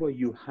saliva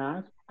you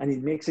have, and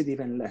it makes it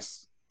even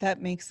less.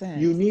 That makes sense.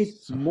 You need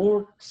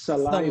more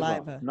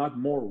saliva, not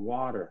more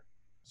water.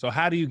 So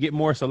how do you get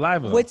more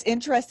saliva? What's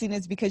interesting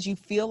is because you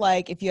feel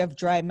like if you have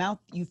dry mouth,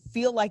 you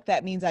feel like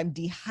that means I'm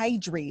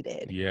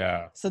dehydrated.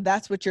 Yeah. So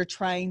that's what you're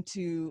trying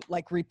to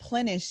like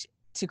replenish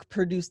to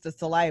produce the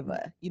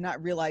saliva. You're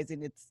not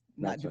realizing it's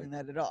not doing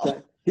that at all.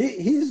 So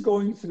he's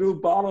going through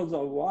bottles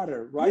of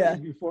water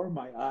before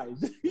my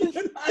eyes.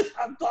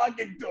 I'm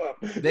talking to him.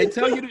 They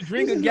tell you to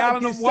drink a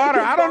gallon of water.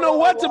 I don't know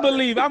what to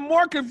believe. I'm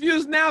more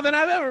confused now than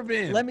I've ever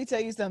been. Let me tell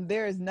you something.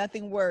 There is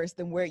nothing worse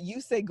than where you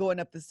say going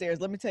up the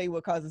stairs. Let me tell you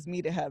what causes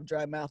me to have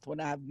dry mouth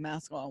when I have a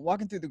mask on.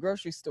 Walking through the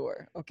grocery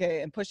store,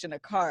 okay, and pushing a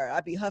cart.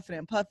 I be huffing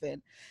and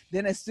puffing.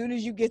 Then as soon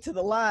as you get to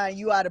the line,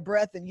 you out of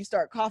breath and you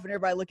start coughing.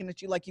 Everybody looking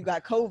at you like you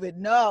got COVID.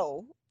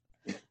 No,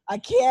 I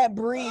can't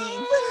breathe.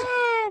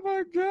 Oh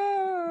my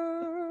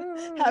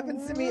God.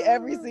 Happens to me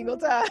every single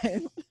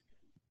time.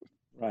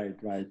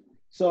 Right.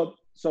 So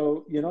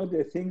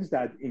the things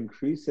that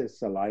increases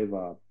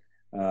saliva,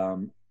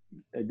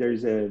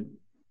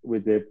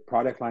 with the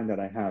product line that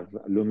I have,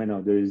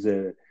 Lumino, there is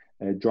a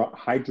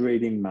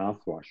hydrating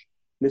mouthwash.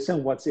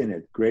 Listen what's in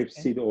it: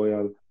 grapeseed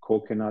oil,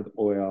 coconut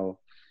oil,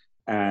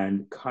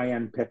 and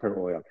cayenne pepper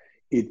oil.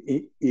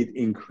 It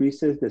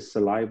increases the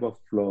saliva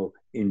flow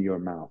in your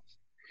mouth.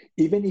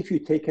 Even if you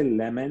take a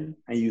lemon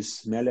and you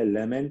smell a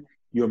lemon,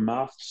 your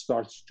mouth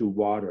starts to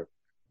water.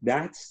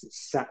 That's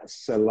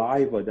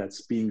saliva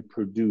that's being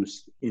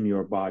produced in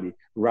your body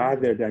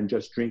rather than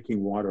just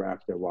drinking water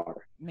after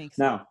water.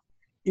 Now,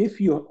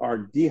 if you are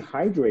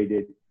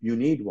dehydrated, you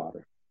need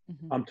water.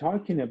 I'm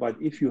talking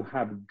about if you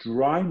have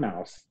dry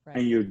mouth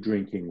and you're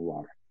drinking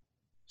water.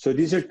 So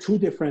these are two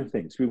different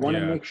things. We want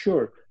to make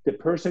sure the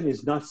person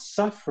is not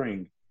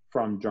suffering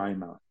from dry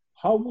mouth.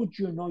 How would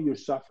you know you're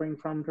suffering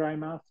from dry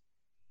mouth?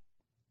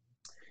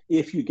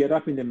 If you get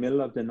up in the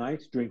middle of the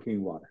night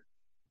drinking water.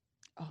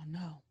 Oh,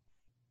 no.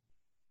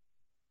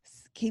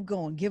 Keep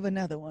going. Give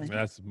another one.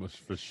 That's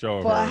for sure.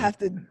 Before I have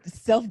to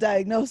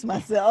self-diagnose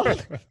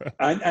myself.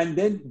 and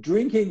then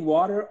drinking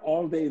water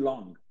all day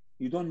long.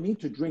 You don't need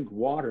to drink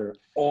water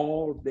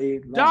all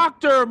day long.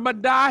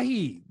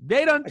 Dr.Maddahi,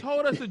 they done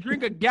told us to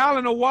drink a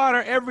gallon of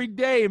water every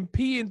day and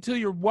pee until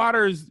your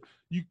water is,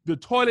 the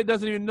toilet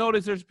doesn't even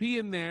notice there's pee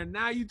in there.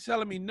 Now you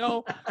telling me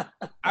no?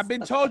 I've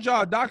been told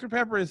y'all Dr.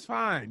 Pepper is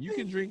fine. You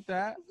can drink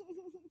that.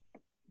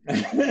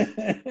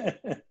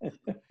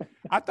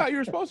 I thought you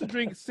were supposed to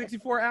drink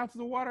 64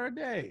 ounces of water a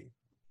day.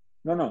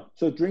 No.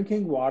 So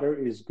drinking water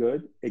is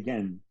good.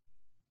 Again,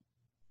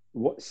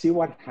 see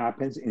what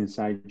happens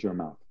inside your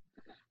mouth.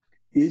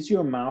 Is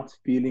your mouth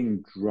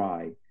feeling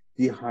dry?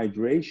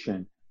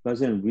 Dehydration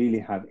doesn't really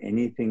have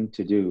anything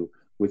to do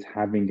with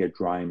having a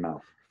dry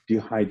mouth.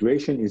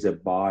 Dehydration is a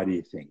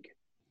body thing,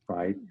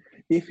 right?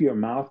 If your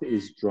mouth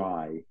is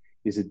dry,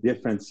 is a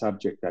different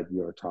subject that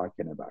we are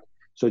talking about.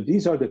 So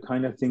these are the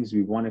kind of things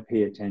we want to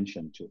pay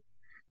attention to.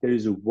 There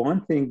is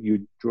one thing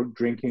you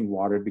drinking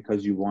water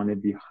because you want to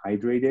be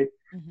hydrated.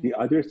 The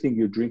other thing,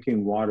 you're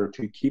drinking water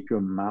to keep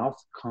your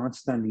mouth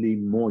constantly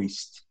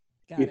moist.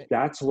 If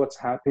that's what's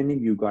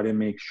happening, you got to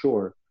make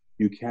sure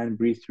you can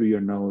breathe through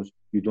your nose,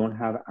 you don't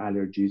have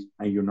allergies,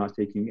 and you're not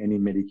taking any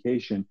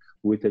medication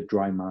with a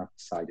dry mouth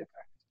side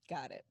effect.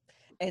 Got it.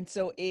 And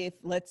so if,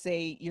 let's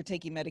say you're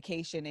taking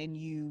medication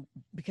and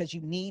because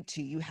you need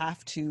to, you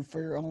have to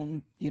for your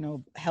own,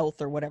 health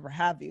or whatever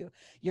have you,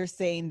 you're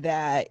saying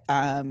that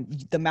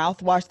the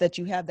mouthwash that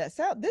you have,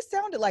 this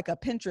sounded like a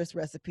Pinterest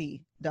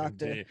recipe,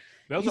 doctor. Indeed.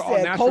 Those you are all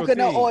said natural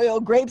coconut things.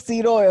 oil,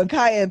 grapeseed oil,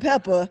 cayenne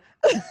pepper.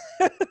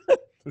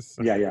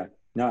 Yeah.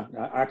 No,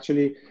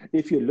 actually,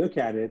 if you look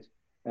at it,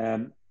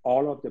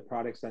 all of the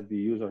products that we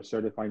use are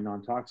certified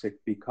non-toxic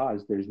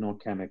because there's no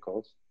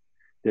chemicals,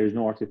 there's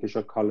no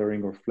artificial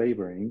coloring or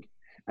flavoring,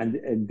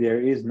 and there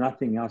is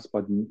nothing else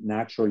but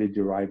naturally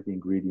derived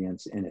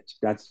ingredients in it.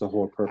 That's the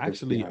whole purpose.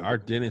 Actually, our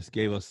dentist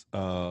gave us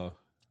our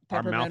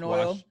Peppermint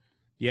mouthwash. oil.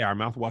 Yeah, our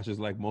mouthwash is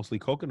like mostly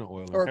coconut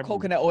oil Or peppermint.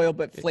 coconut oil,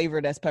 but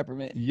flavored as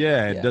peppermint.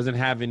 Yeah, it doesn't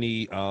have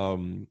any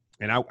and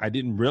I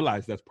didn't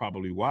realize that's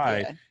probably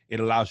why it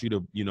allows you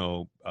to,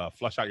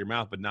 flush out your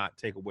mouth, but not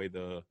take away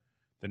the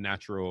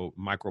natural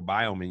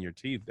microbiome in your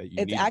teeth that you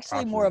need. It's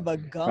actually more of a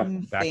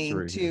gum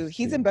thing too.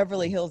 He's in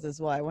Beverly Hills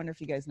as well. I wonder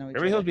if you guys know each other.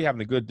 Beverly Hills be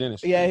having a good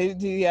dentist.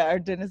 Yeah, our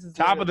dentist is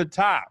top of the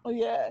top. Oh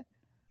yeah.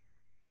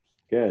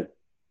 Good.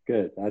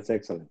 That's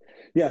excellent.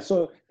 Yeah,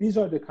 so these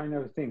are the kind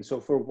of things.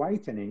 So for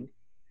whitening,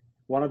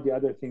 one of the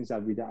other things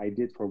that I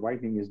did for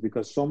whitening is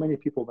because so many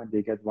people, when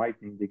they get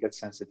whitening, they get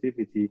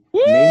sensitivity,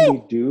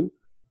 mainly due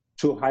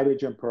to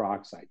hydrogen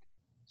peroxide.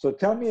 So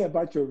tell me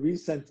about your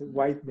recent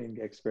whitening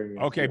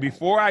experience. Okay,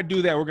 before I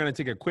do that, we're going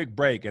to take a quick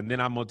break, and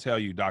then I'm going to tell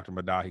you, Dr.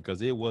 Maddahi,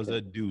 because it was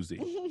a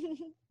doozy.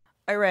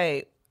 All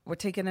right. We're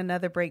taking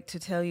another break to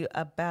tell you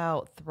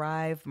about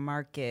Thrive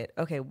Market.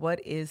 Okay, what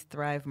is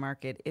Thrive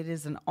Market? It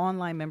is an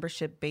online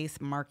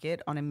membership-based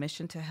market on a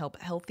mission to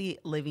help healthy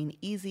living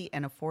easy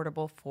and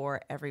affordable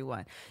for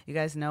everyone. You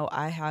guys know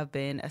I have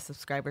been a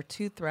subscriber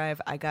to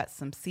Thrive. I got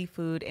some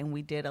seafood, and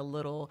we did a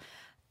little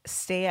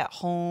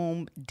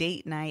stay-at-home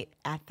date night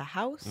at the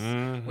house,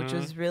 which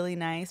was really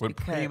nice. With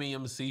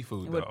premium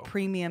seafood, With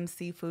premium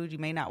seafood. You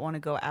may not want to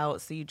go out,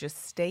 so you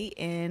just stay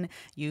in.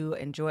 You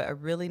enjoy a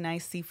really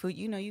nice seafood.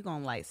 You're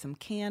going to light some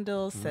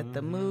candles, set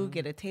the mood,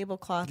 get a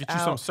tablecloth out. Get you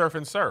some surf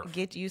and serve.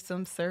 Get you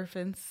some surf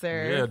and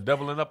serve. Yeah,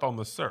 doubling up on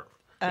the surf.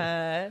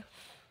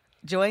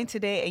 Join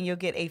today and you'll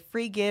get a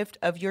free gift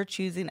of your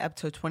choosing up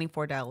to a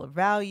 $24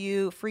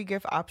 value. Free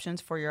gift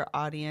options for your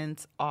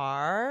audience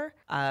are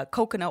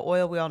coconut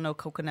oil. We all know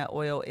coconut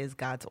oil is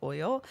God's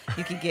oil.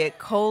 You can get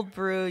cold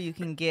brew. You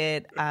can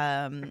get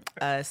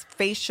a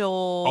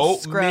facial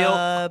oat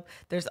scrub. Milk.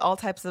 There's all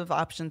types of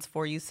options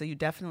for you. So you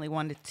definitely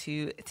wanted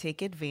to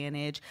take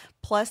advantage.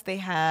 Plus, they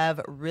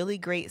have really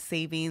great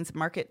savings.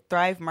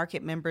 Thrive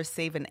Market members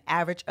save an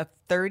average of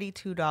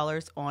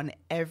 $32 on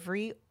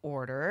every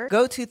order.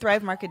 Go to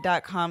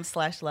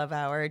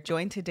thrivemarket.com/lovehour.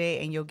 Join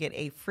today and you'll get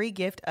a free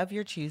gift of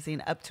your choosing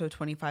up to a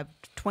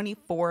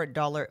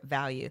 $24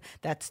 value.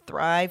 That's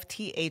Thrive,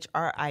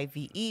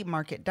 THRIVE,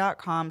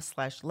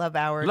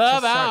 market.com/lovehour to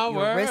start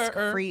your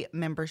risk-free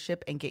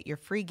membership and get your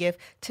free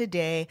gift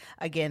today.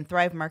 Again,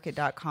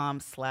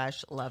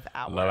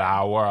 thrivemarket.com/lovehour. Love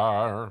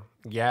hour.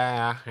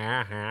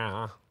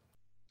 Yeah.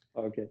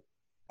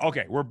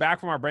 Okay, we're back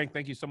from our break.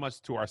 Thank you so much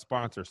to our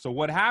sponsor. So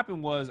what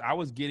happened was I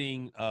was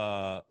getting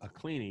a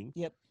cleaning.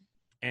 Yep.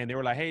 And they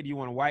were like, hey, do you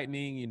want a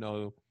whitening? And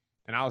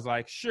I was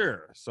like,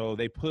 sure. So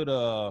they put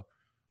a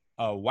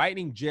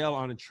whitening gel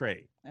on a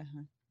tray.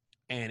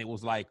 And it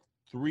was like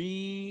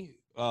 3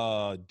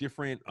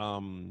 different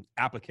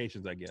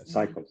applications, I guess.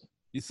 Cycles.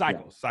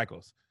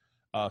 Cycles.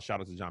 Shout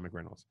out to John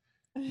McReynolds.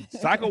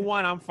 Cycle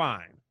 1, I'm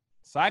fine.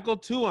 Cycle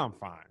 2, I'm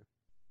fine.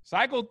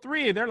 Cycle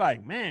 3, they're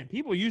like, man,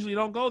 people usually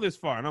don't go this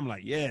far. And I'm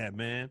like, yeah,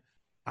 man,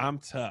 I'm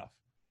tough.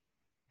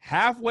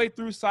 Halfway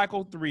through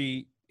cycle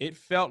 3, it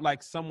felt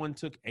like someone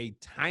took a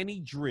tiny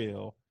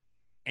drill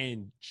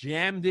and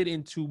jammed it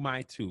into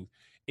my tooth.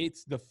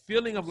 It's the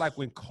feeling of like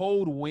when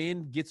cold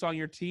wind gets on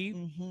your teeth.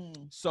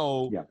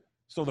 So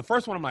the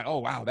first one, I'm like, oh,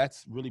 wow,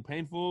 that's really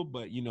painful.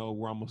 But,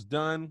 we're almost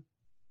done.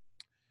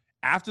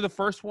 After the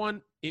first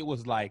one, it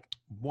was like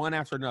one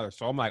after another.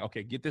 So I'm like,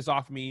 okay, get this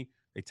off me.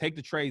 They take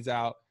the trays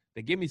out.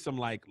 They give me some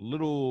like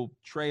little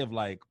tray of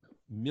like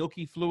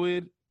milky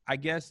fluid, I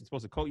guess. It's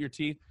supposed to coat your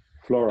teeth.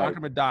 Fluoride.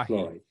 Dr.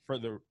 Maddahi, for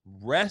the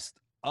rest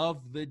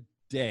of the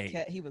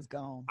day, he was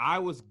gone. I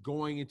was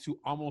going into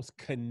almost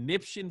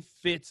conniption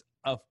fits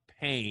of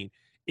pain.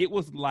 It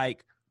was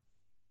like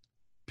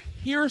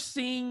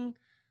piercing,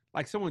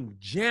 like someone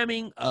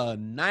jamming a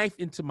knife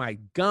into my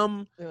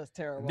gum. It was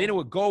terrible. Then it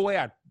would go away.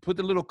 I'd put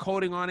the little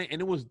coating on it, and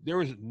there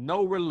was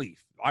no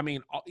relief. I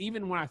mean,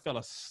 even when I fell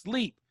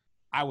asleep,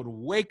 I would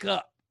wake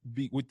up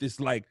with this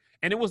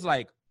and it was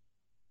like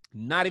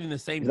not even the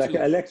same. It's like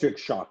electric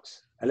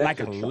shocks.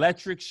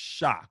 Electric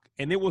shock.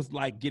 And it was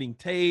like getting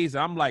tased.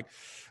 I'm like,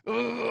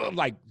 ugh,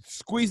 like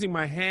squeezing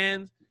my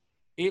hands.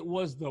 It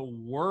was the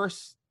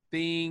worst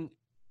thing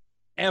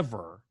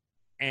ever.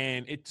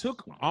 And it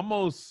took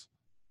almost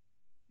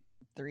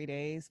 3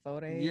 days, 4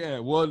 days. Yeah.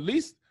 Well, at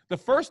least the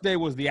first day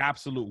was the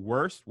absolute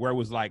worst, where it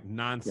was like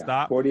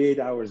nonstop. 48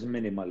 hours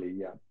minimally.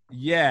 Yeah.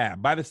 Yeah.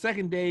 By the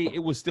second day, it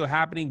was still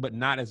happening, but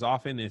not as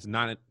often. It's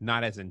not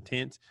as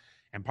intense.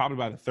 And probably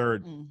by the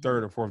third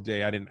or fourth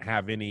day, I didn't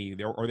have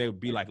any, or they would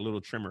be like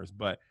little tremors.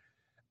 But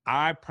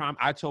I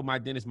told my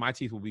dentist my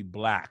teeth will be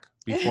black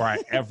before I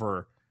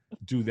ever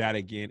do that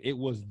again. It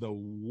was the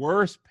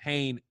worst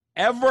pain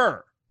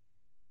ever.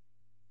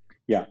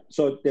 Yeah.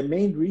 So the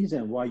main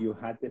reason why you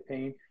had the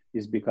pain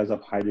is because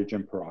of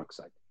hydrogen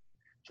peroxide.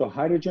 So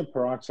hydrogen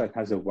peroxide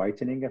has a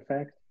whitening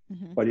effect,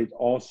 but it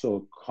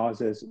also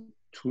causes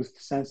tooth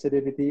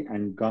sensitivity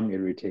and gum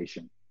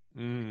irritation.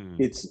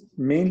 It's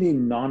mainly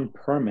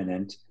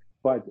non-permanent,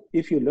 but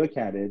if you look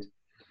at it,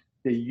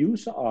 the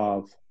use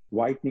of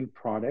whitening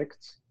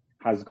products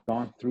has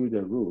gone through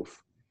the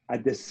roof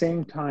at the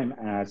same time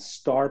as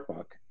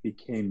Starbucks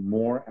became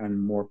more and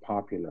more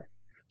popular.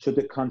 So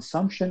the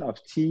consumption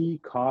of tea,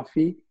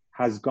 coffee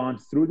has gone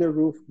through the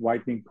roof.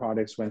 Whitening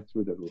products went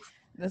through the roof.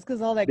 That's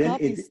because all that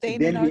coffee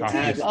staying in then our we teeth,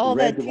 add all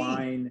red that tea.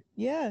 wine.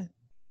 Yeah.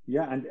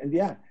 Yeah, and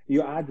yeah,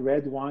 you add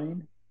red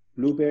wine,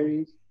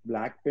 blueberries,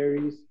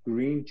 blackberries,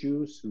 green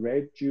juice,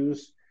 red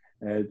juice,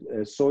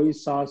 soy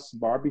sauce,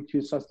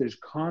 barbecue sauce. There's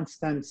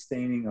constant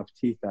staining of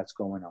teeth that's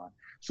going on.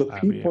 So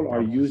people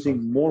are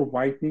using more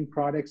whitening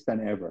products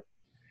than ever.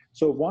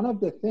 So one of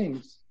the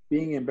things,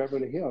 being in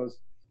Beverly Hills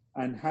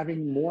and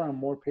having more and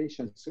more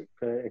patients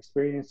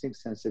experiencing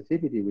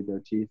sensitivity with their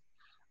teeth,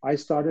 I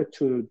started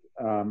to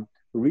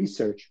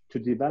research to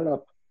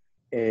develop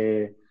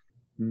a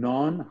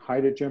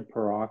non-hydrogen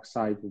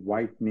peroxide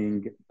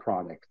whitening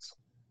products.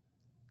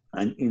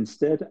 And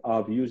instead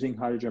of using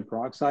hydrogen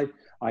peroxide,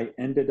 I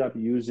ended up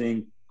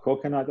using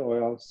coconut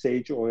oil,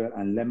 sage oil,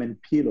 and lemon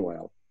peel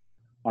oil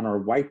on our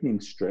whitening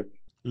strip.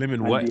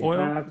 Lemon what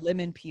oil?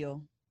 Lemon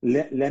peel.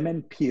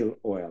 Lemon peel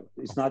oil.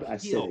 It's not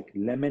acidic.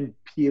 Lemon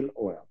peel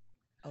oil.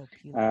 Oh,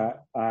 peel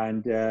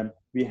oil.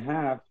 We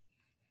have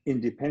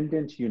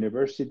independent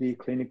university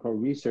clinical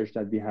research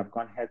that we have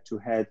gone head to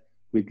head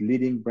with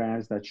leading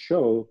brands that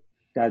show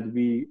that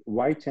we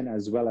whiten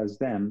as well as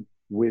them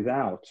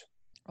without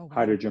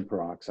hydrogen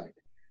peroxide.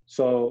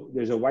 So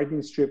there's a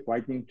whitening strip,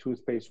 whitening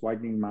toothpaste,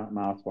 whitening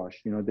mouthwash.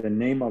 You know, the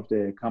name of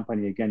the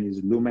company again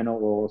is Lumino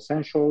Oral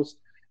Essentials,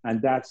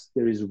 and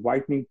there is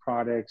whitening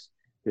products,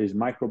 there's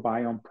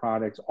microbiome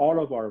products.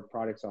 All of our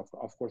products, of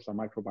course, are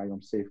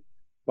microbiome safe,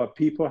 but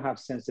people have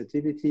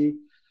sensitivity.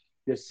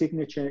 The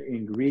signature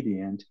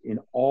ingredient in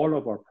all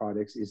of our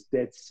products is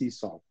Dead Sea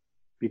salt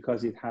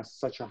because it has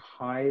such a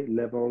high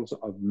levels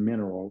of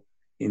mineral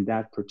in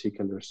that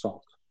particular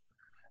salt.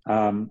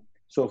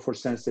 So for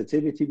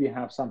sensitivity, we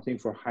have something.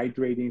 For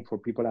hydrating, for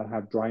people that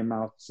have dry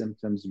mouth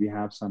symptoms, we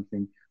have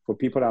something. For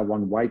people that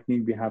want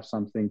whitening, we have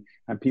something.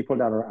 And people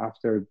that are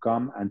after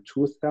gum and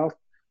tooth health,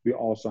 we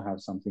also have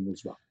something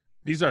as well.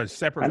 These are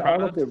separate and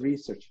products? All of the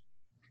research,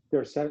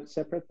 they're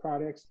separate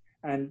products.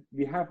 And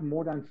we have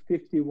more than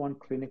 51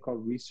 clinical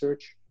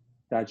research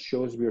that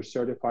shows we are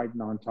certified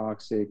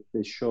non-toxic.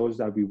 That shows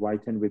that we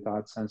whiten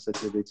without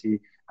sensitivity.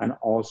 And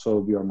also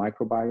we are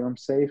microbiome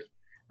safe.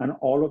 And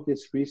all of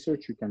this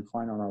research you can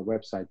find on our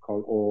website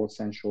called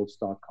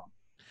oralessentials.com.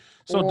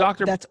 So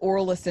that's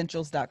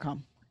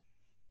oralessentials.com.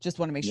 Just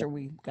want to make sure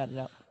we got it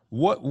out.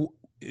 What,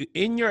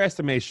 in your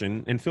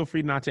estimation, and feel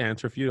free not to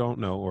answer if you don't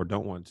know or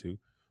don't want to,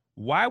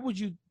 why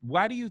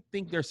do you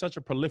think there's such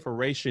a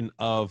proliferation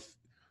of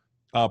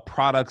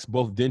products,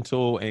 both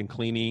dental and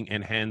cleaning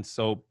and hand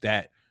soap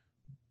that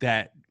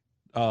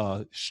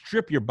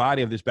strip your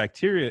body of this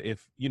bacteria?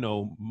 If, you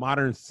know,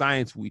 modern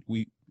science,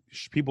 we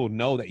people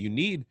know that you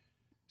need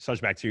such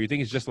bacteria. You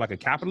think it's just like a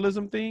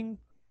capitalism thing?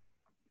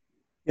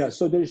 Yeah,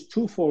 so there's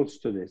two folds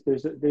to this.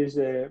 There's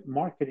a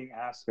marketing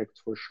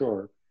aspect for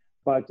sure,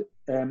 but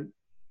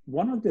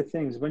one of the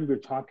things when we're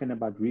talking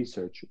about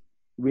research,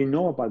 we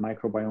know about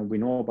microbiome, we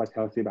know about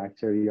healthy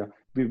bacteria,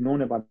 we've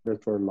known about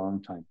it for a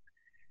long time.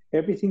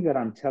 Everything that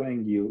I'm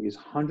telling you is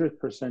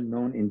 100%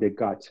 known in the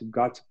gut.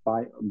 Gut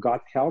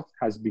health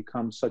has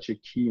become such a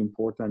key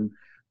important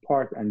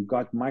part, and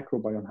gut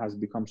microbiome has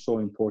become so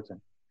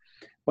important.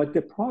 But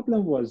the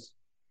problem was,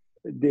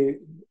 the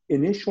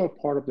initial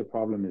part of the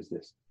problem is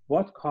this: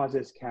 what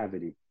causes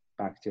cavity?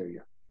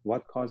 Bacteria.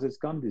 What causes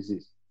gum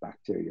disease?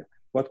 Bacteria.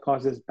 What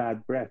causes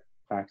bad breath?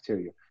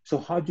 Bacteria. So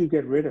how do you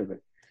get rid of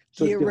it?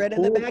 So get rid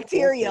of the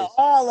bacteria,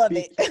 all of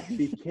it.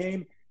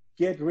 became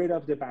get rid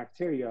of the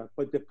bacteria,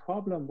 but the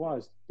problem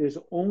was there's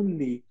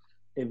only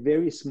a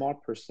very small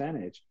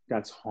percentage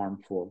that's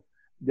harmful.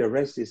 The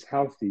rest is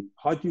healthy.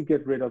 How do you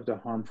get rid of the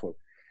harmful?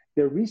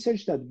 The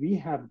research that we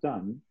have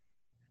done,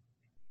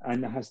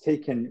 and has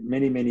taken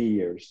many, many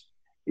years,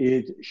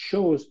 it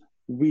shows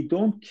we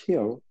don't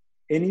kill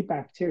any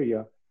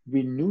bacteria,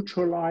 we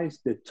neutralize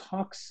the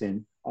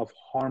toxin of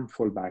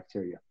harmful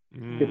bacteria.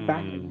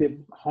 The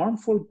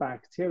harmful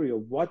bacteria,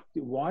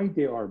 why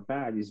they are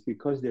bad is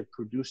because they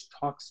produce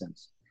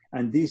toxins.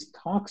 And these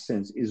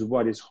toxins is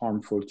what is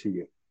harmful to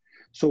you.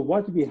 So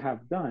what we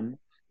have done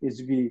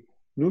is we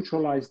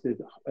neutralize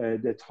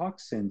the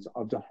toxins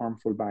of the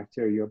harmful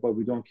bacteria, but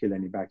we don't kill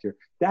any bacteria.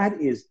 That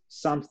is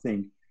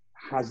something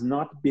has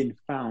not been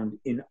found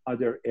in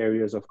other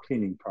areas of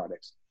cleaning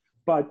products.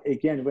 But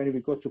again, when we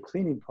go to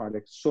cleaning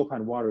products, soap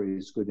and water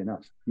is good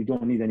enough. You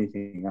don't need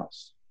anything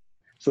else.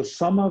 So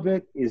some of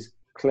it is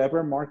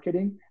clever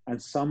marketing,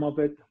 and some of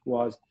it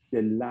was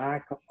the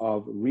lack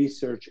of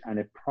research and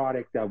a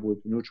product that would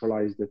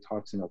neutralize the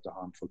toxin of the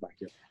harmful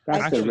bacteria.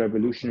 That's the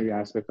revolutionary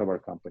aspect of our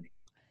company.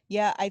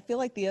 Yeah, I feel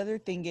like the other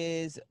thing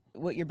is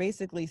what you're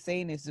basically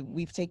saying is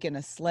we've taken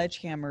a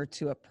sledgehammer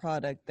to a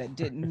product that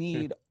didn't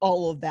need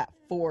all of that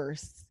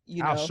force,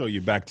 you I'll know? show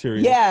you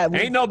bacteria. Yeah,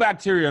 Ain't no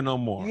bacteria no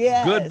more. Good,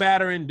 yes.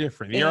 bad, or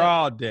indifferent. You're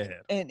all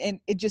dead. And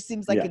it just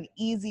seems like an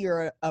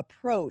easier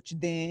approach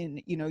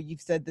than, you know,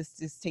 you've said this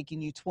is taking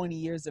you 20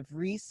 years of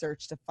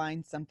research to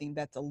find something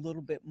that's a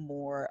little bit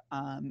more,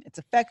 it's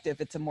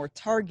effective, it's a more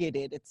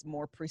targeted, it's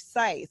more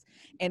precise.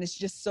 And it's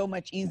just so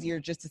much easier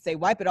just to say,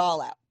 wipe it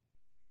all out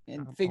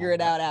and figure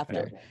it out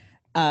after.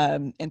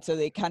 And so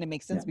it kind of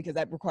makes sense because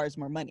that requires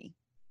more money.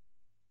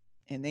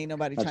 And ain't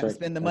nobody trying to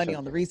spend the money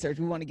on the research.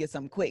 We want to get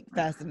something quick,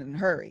 fast, and in a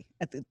hurry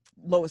at the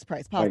lowest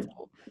price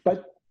possible.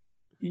 But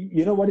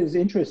you know what is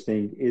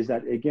interesting is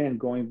that, again,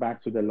 going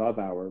back to the love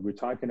hour, we're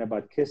talking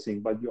about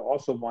kissing, but you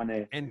also want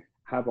to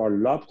have our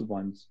loved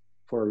ones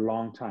for a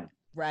long time.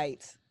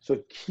 Right. So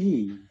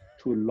key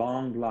to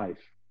long life,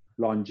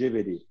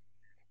 longevity.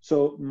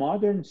 So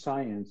modern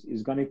science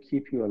is going to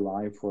keep you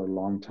alive for a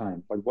long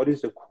time, but what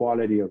is the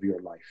quality of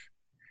your life?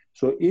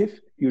 So if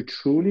you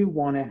truly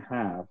want to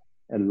have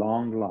a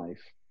long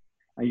life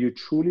and you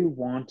truly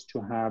want to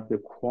have the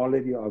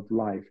quality of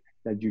life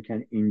that you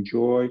can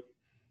enjoy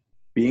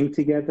being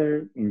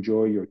together,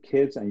 enjoy your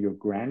kids and your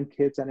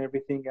grandkids and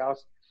everything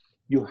else,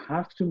 you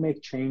have to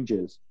make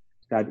changes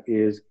that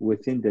is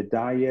within the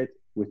diet,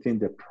 within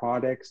the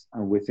products,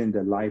 and within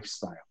the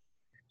lifestyle.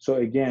 So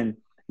again,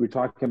 we're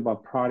talking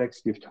about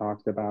products we've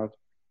talked about.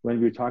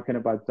 When we're talking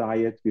about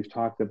diet, we've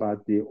talked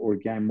about the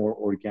more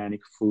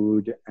organic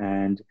food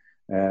and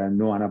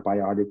no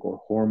antibiotic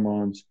or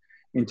hormones.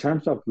 In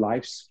terms of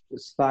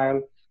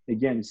lifestyle,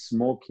 again,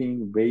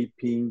 smoking,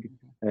 vaping,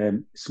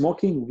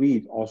 smoking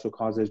weed also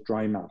causes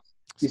dry mouth.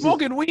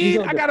 Smoking weed?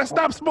 I gotta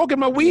stop smoking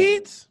my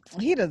weeds?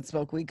 He doesn't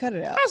smoke weed. Cut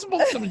it out. I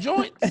smoke some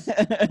joints.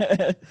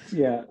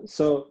 Yeah.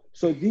 So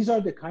these are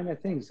the kind of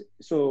things.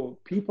 So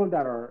people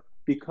that are,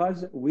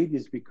 because weed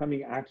is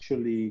becoming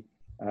actually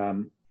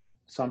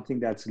something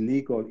that's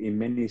legal in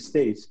many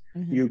states,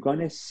 you're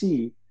gonna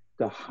see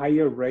the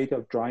higher rate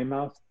of dry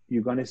mouth.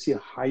 You're gonna see a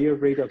higher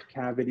rate of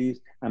cavities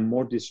and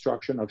more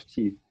destruction of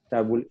teeth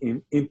that will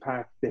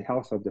impact the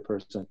health of the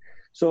person.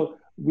 So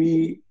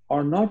we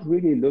are not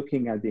really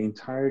looking at the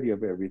entirety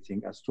of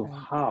everything as to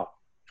how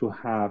to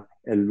have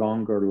a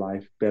longer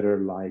life, better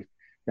life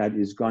that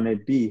is going to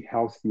be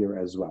healthier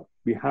as well.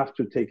 We have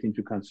to take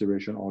into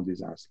consideration all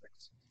these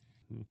aspects.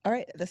 All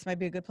right, this might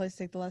be a good place to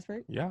take the last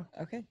break. Yeah.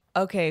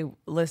 Okay,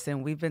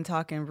 listen, we've been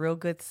talking real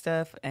good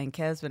stuff, and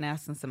Kev's been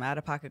asking some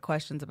out-of-pocket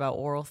questions about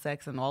oral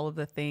sex and all of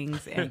the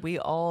things, and we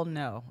all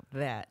know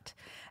that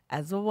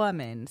as a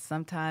woman,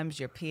 sometimes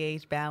your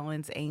pH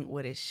balance ain't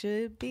what it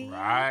should be.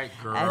 Right,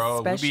 girl.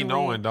 Especially we be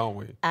knowing, don't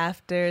we?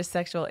 After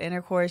sexual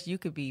intercourse, you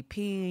could be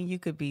peeing, you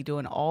could be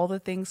doing all the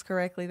things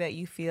correctly that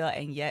you feel,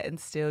 and yet and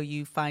still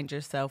you find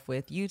yourself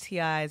with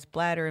UTIs,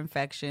 bladder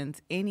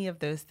infections, any of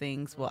those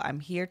things. Well,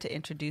 I'm here to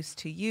introduce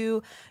to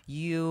you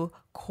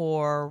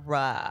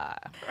Cora.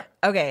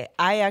 Okay,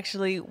 I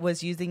actually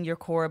was using your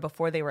Cora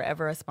before they were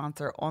ever a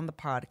sponsor on the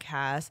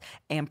podcast,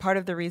 and part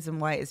of the reason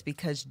why is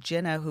because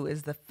Jenna, who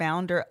is the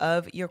founder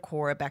of your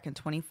Cora back in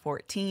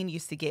 2014,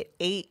 used to get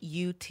 8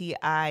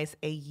 UTIs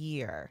a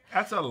year.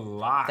 That's a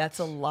lot. That's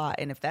a lot,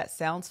 and if that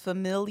sounds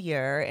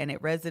familiar and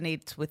it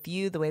resonates with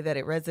you the way that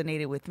it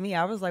resonated with me,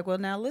 I was like, well,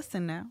 now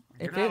listen now.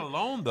 You're not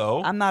alone,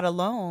 though. I'm not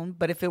alone,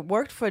 but if it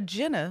worked for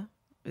Jenna,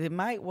 it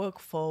might work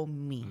for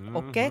me,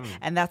 okay?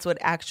 And that's what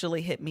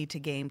actually hit me to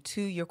game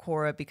to your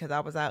Cora, because I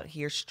was out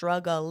here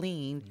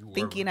struggling,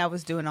 thinking I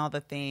was doing all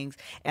the things,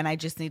 and I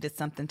just needed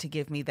something to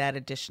give me that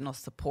additional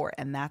support,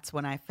 and that's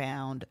when I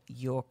found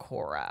your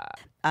Cora.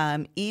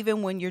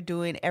 Even when you're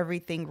doing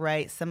everything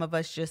right, some of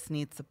us just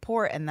need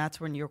support, and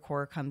that's when your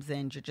Cora comes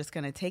in. You're just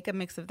going to take a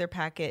mix of their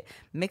packet,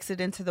 mix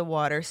it into the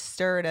water,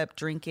 stir it up,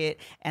 drink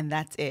it, and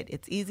that's it.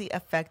 It's easy,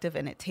 effective,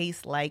 and it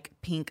tastes like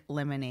pink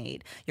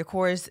lemonade. Your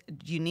Cora's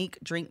unique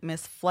drink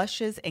mist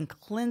flushes and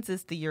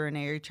cleanses the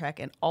urinary tract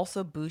and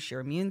also boosts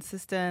your immune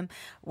system,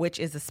 which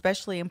is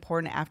especially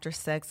important after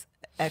sex,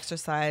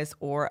 exercise,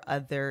 or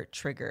other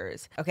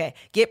triggers. Okay,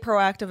 get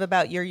proactive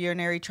about your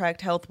urinary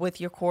tract health with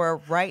your Cora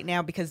right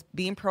now, because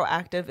being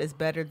proactive is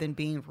better than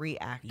being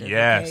reactive.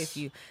 Yes. Okay? If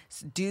you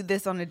do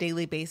this on a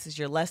daily basis,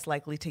 you're less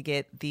likely to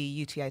get the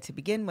UTI to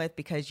begin with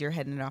because you're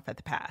heading it off at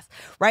the pass.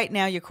 Right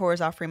now, your Cora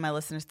is offering my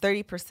listeners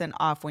 30%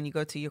 off when you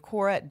go to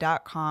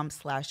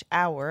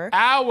yourcora.com/hour.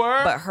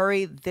 But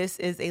hurry, this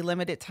is a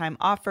limited time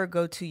offer.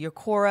 Go to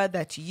Yourcora,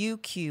 that's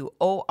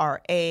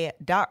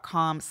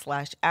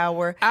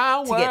UQORA.com/hour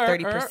to get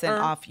 30%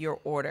 off your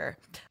order.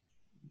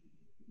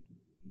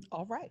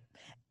 All right.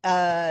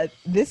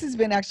 This has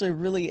been actually a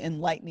really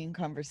enlightening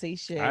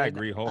conversation. I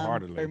agree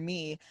wholeheartedly. For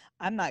me,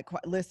 I'm not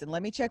quite. Listen,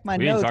 let me check my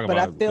we notes, didn't talk but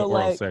about I feel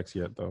oral like sex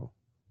yet, though.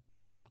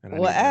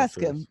 Well, ask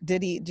him.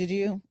 Did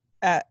you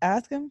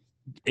ask him?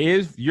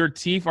 If your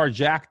teeth are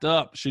jacked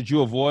up, should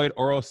you avoid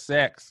oral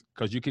sex?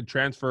 Because you can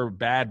transfer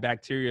bad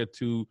bacteria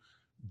to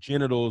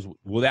genitals.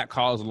 Will that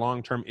cause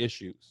long-term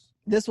issues?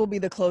 This will be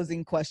the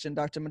closing question,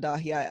 Dr.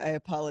 Maddahi. I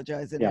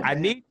apologize. Yeah. I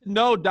need to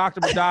know,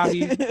 Dr.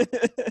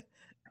 Maddahi.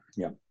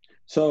 Yeah.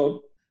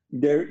 So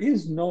there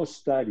is no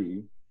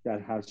study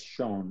that has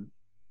shown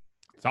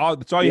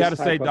That's all you had this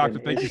to say, type of doctor.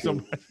 an Thank you so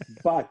issue.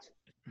 much.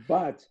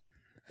 But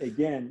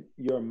again,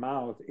 your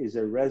mouth is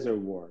a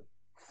reservoir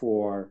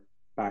for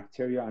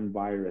bacteria and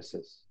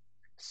viruses,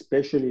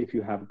 especially if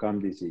you have gum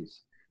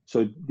disease.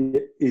 So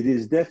it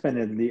is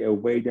definitely a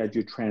way that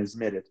you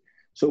transmit it.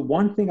 So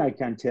one thing I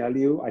can tell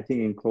you, I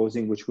think in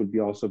closing, which would be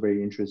also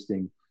very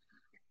interesting,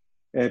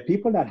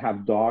 people that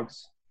have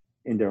dogs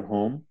in their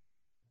home,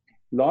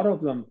 a lot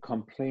of them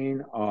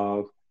complain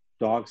of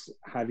dogs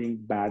having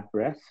bad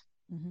breath,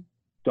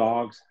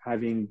 dogs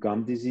having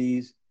gum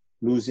disease,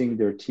 losing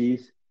their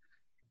teeth.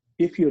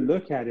 If you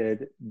look at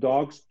it,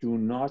 dogs do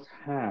not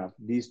have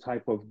these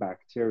type of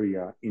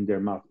bacteria in their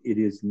mouth. It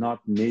is not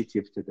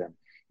native to them.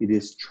 It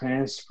is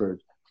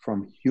transferred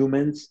from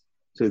humans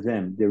to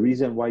them. The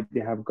reason why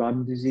they have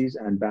gum disease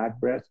and bad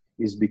breath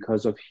is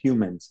because of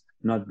humans,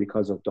 not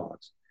because of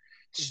dogs.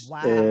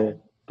 Wow.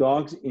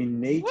 Dogs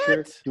in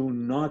nature do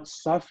not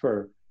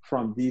suffer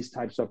from these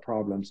types of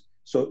problems.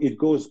 So it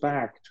goes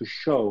back to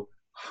show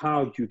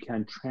how you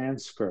can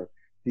transfer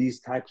these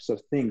types of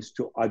things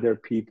to other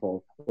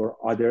people or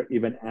other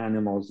even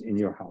animals in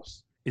your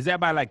house. Is that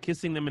by like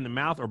kissing them in the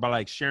mouth or by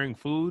like sharing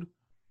food?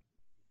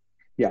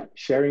 Yeah,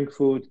 sharing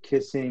food,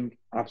 kissing,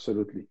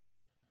 absolutely.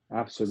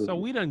 Absolutely. So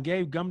we done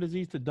gave gum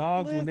disease to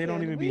dogs when they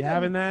don't even be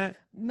having that?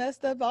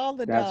 Messed up all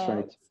the That's dogs.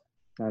 right.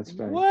 That's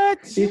right.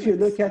 What? If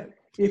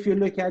you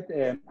look at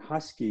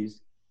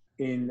huskies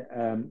in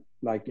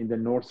like in the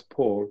North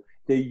Pole,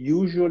 they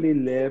usually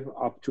live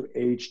up to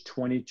age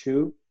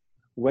 22.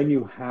 When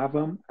you have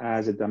them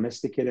as a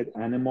domesticated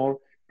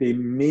animal, they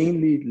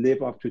mainly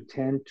live up to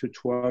 10 to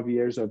 12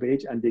 years of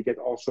age, and they get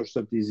all sorts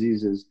of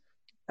diseases,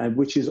 and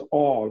which is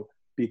all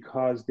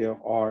because they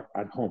are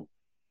at home,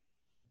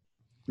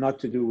 not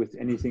to do with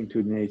anything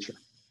to nature.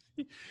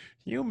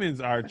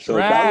 Humans are trash. So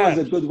that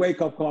was a good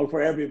wake-up call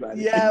for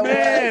everybody. Yeah,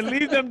 man,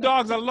 leave them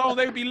dogs alone.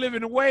 They'd be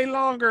living way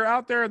longer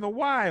out there in the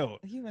wild.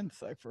 Humans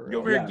suck for real. You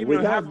over here giving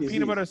them half a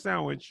peanut butter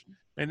sandwich,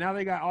 and now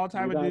they got all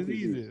type of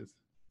diseases.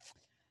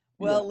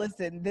 Well,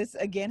 listen, this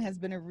again has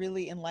been a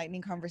really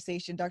enlightening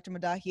conversation. Dr.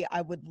 Maddahi,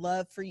 I would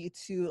love for you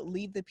to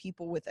leave the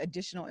people with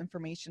additional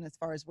information as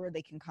far as where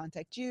they can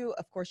contact you,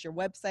 of course, your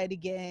website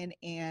again,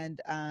 and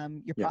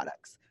your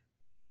products.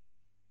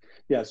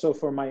 Yeah, so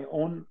for my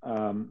own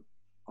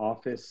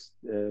office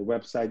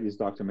website is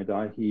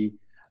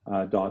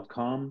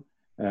drmaddahi.com.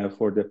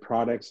 For the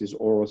products is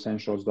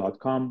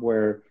oralessentials.com,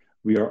 where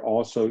we are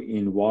also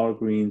in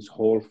Walgreens,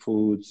 Whole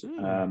Foods,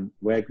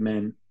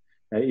 Wegman.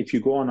 If you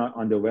go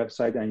on the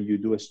website and you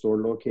do a store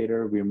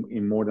locator, we're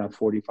in more than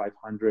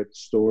 4,500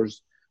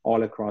 stores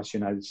all across the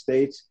United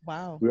States.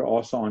 Wow. We're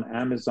also on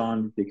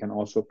Amazon. They can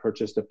also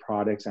purchase the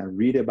products and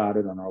read about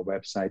it on our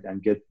website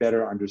and get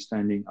better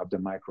understanding of the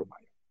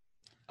microbiome.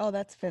 Oh,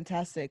 that's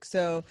fantastic.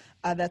 So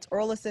that's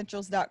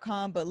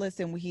oralessentials.com. But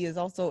listen, he is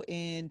also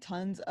in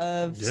tons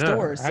of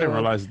stores. I didn't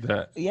realize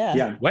that.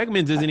 Yeah.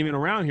 Wegmans isn't even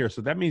around here,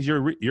 so that means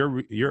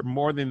you're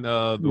more than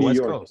the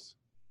West Coast.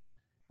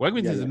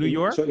 Wegmans is in New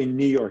York. So in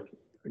New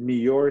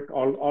York,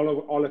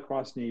 all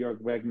across New York,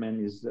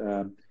 Wegman is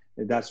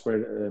that's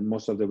where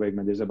most of the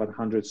Wegman. There's about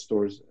 100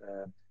 stores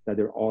that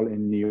are all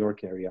in New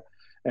York area,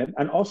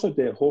 and also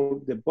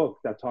the book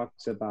that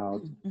talks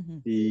about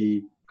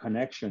the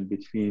connection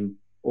between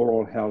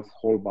oral health,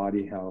 whole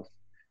body health,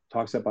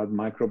 talks about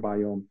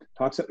microbiome.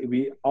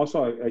 We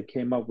also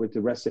came up with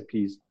the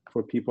recipes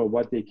for people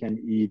what they can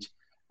eat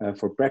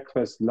for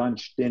breakfast,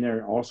 lunch,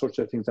 dinner, all sorts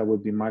of things that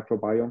would be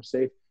microbiome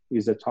safe.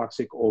 Is a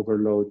toxic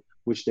overload,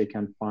 which they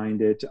can find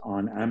it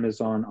on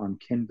Amazon, on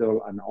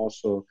Kindle, and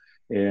also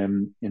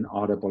in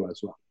Audible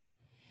as well.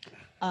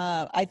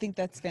 I think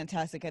that's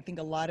fantastic. I think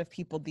a lot of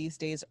people these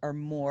days are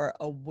more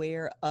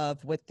aware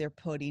of what they're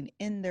putting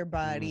in their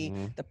body,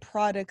 the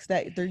products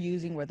that they're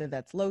using, whether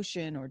that's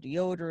lotion or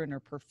deodorant or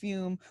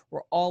perfume.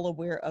 We're all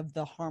aware of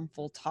the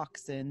harmful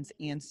toxins.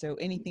 And so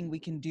anything we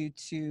can do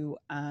to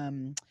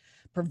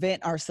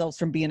prevent ourselves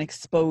from being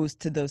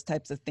exposed to those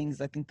types of things,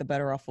 I think the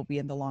better off we'll be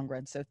in the long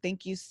run. So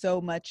thank you so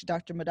much,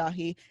 Dr.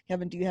 Maddahi.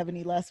 Kevin, do you have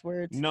any last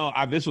words? No,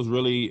 this was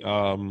really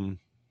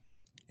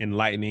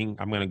enlightening.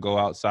 I'm going to go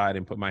outside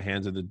and put my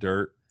hands in the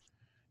dirt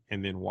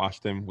and then wash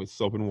them with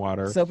soap and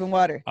water. Soap and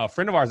water. A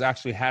friend of ours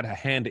actually had a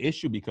hand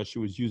issue because she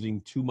was using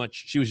too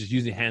much. She was just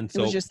using hand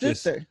soap. It was your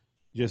sister.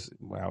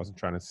 Well, I wasn't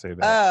trying to say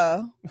that.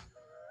 Oh,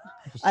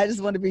 I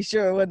just want to be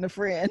sure it wasn't a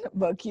friend,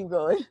 but keep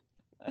going.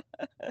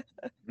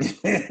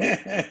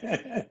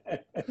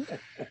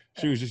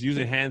 She was just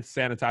using hand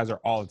sanitizer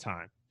all the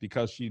time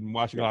because she's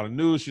watching a lot of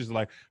news. She's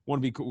like, want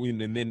to be cool.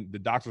 And then the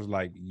doctor's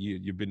like,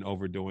 you've been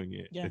overdoing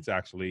it. Yeah. It's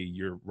actually,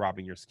 you're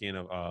robbing your skin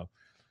of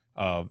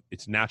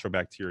its natural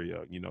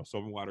bacteria.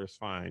 Soap and water is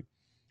fine.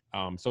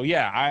 So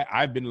yeah,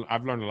 I've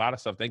learned a lot of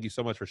stuff. Thank you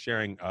so much for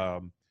sharing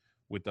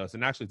with us.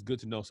 And actually, it's good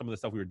to know some of the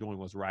stuff we were doing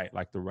was right,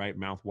 like the right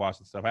mouthwash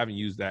and stuff. I haven't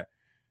used that.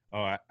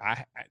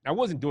 I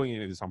wasn't doing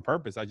any of this on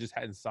purpose. I just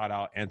hadn't sought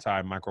out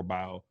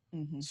antimicrobial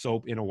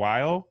soap in a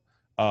while.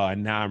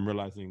 And now I'm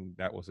realizing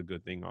that was a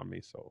good thing on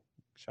me. So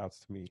shouts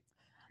to me.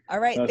 All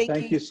right.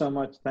 Thank you so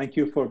much. Thank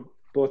you for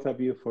both of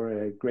you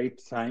for a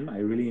great time. I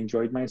really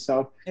enjoyed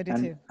myself. I did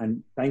too.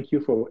 And thank you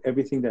for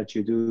everything that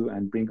you do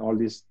and bring all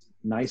this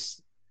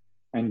nice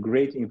and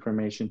great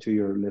information to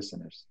your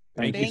listeners.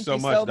 Thank you so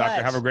much,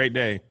 Doctor. Have a great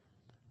day.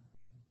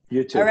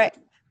 You too. All right.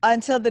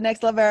 Until the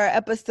next Love Hour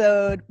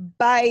episode.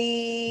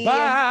 Bye.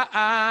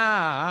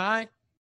 Bye.